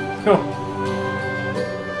Highness. Oh.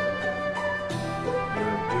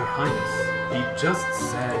 Your Highness, he just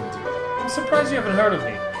said... I'm surprised you haven't heard of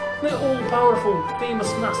me. The all-powerful,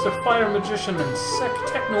 famous master fire magician and sick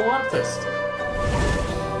techno-artist.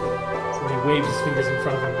 So he waved his fingers in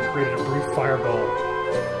front of him and created a brief fireball.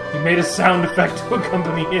 He made a sound effect to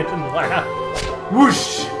accompany it and laughed.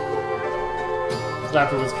 Whoosh! His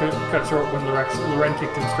laughter was cut short when Loren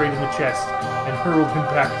kicked him straight in the chest and hurled him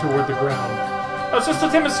back toward the ground. That was just a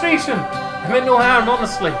demonstration! I meant no harm,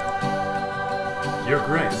 honestly. Your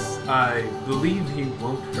Grace, I believe he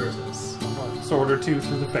won't hurt us. Sword or two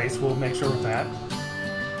through the face, we'll make sure of that.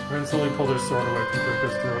 Loren slowly pulled her sword away from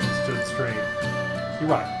Draco's throat and stood straight. You're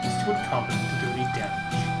right, he's too incompetent to do any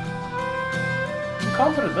damage.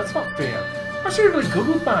 Incompetent? That's not fair. I'm actually really good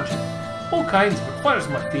with magic. All kinds, but fire's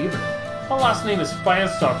my favorite. My last name is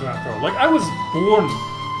Firestarter after all. Like, I was born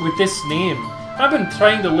with this name. I've been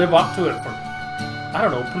trying to live up to it for, I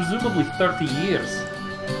don't know, presumably 30 years.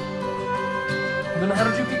 And then how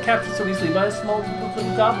did you get captured so easily by a small group of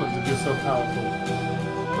little goblins if you're so powerful?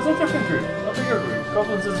 Was a different group, a bigger group.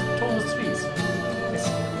 Goblins as tall as trees. Yes,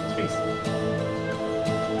 trees.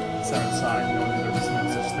 Saren sighed, knowing that there was no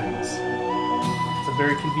such things. It's a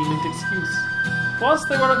very convenient excuse. Plus,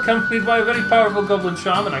 they were accompanied by a very powerful goblin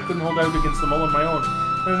shaman. I couldn't hold out against them all on my own.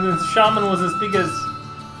 And the shaman was as big as...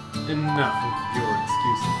 Enough of your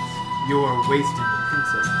excuses. You're wasting the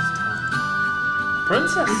princess's time.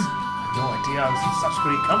 Princess? I had no idea I was in such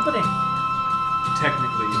great company.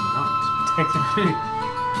 Technically, you're not. Technically.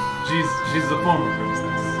 She's a former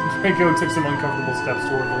princess. Draco took some uncomfortable steps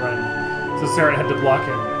toward Loren, so Saren had to block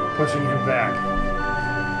him, pushing him back.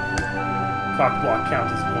 Cock block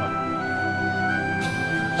count as one.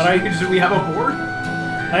 Should we have a board?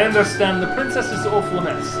 I understand the princess is awful a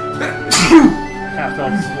mess.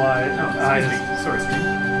 Half-elf slide. Oh, eyes. Sorry,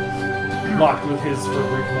 Steve. locked with his for a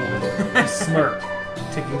brief moment. He smirked,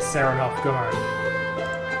 taking Saren off guard.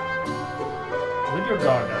 Let your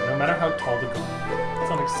guard down, no matter how tall the guard.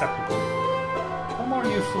 It's unacceptable. I'm more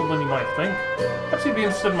useful than you might think. Perhaps you'd be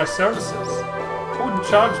interested in my services. I wouldn't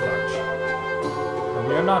charge much. And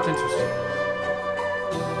we are not interested.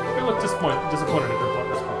 You look disappointed at your blunt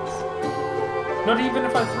response. Not even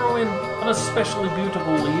if I throw in an especially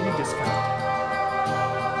beautiful lady discount.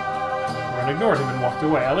 Loren ignored him and walked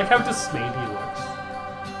away. I like how dismayed he looks.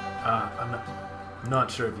 I'm not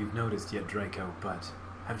sure if you've noticed yet, Draco, but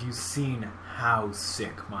have you seen how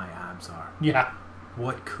sick my abs are? Yeah.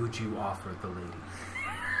 What could you offer the lady?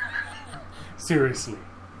 Seriously.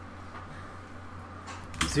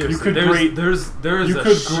 Seriously, You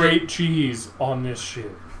could grate cheese on this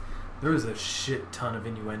shit. There was a shit ton of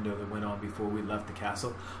innuendo that went on before we left the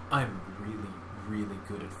castle. I'm really, really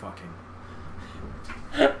good at fucking.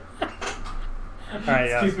 Alright,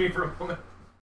 yeah. Excuse me for a moment.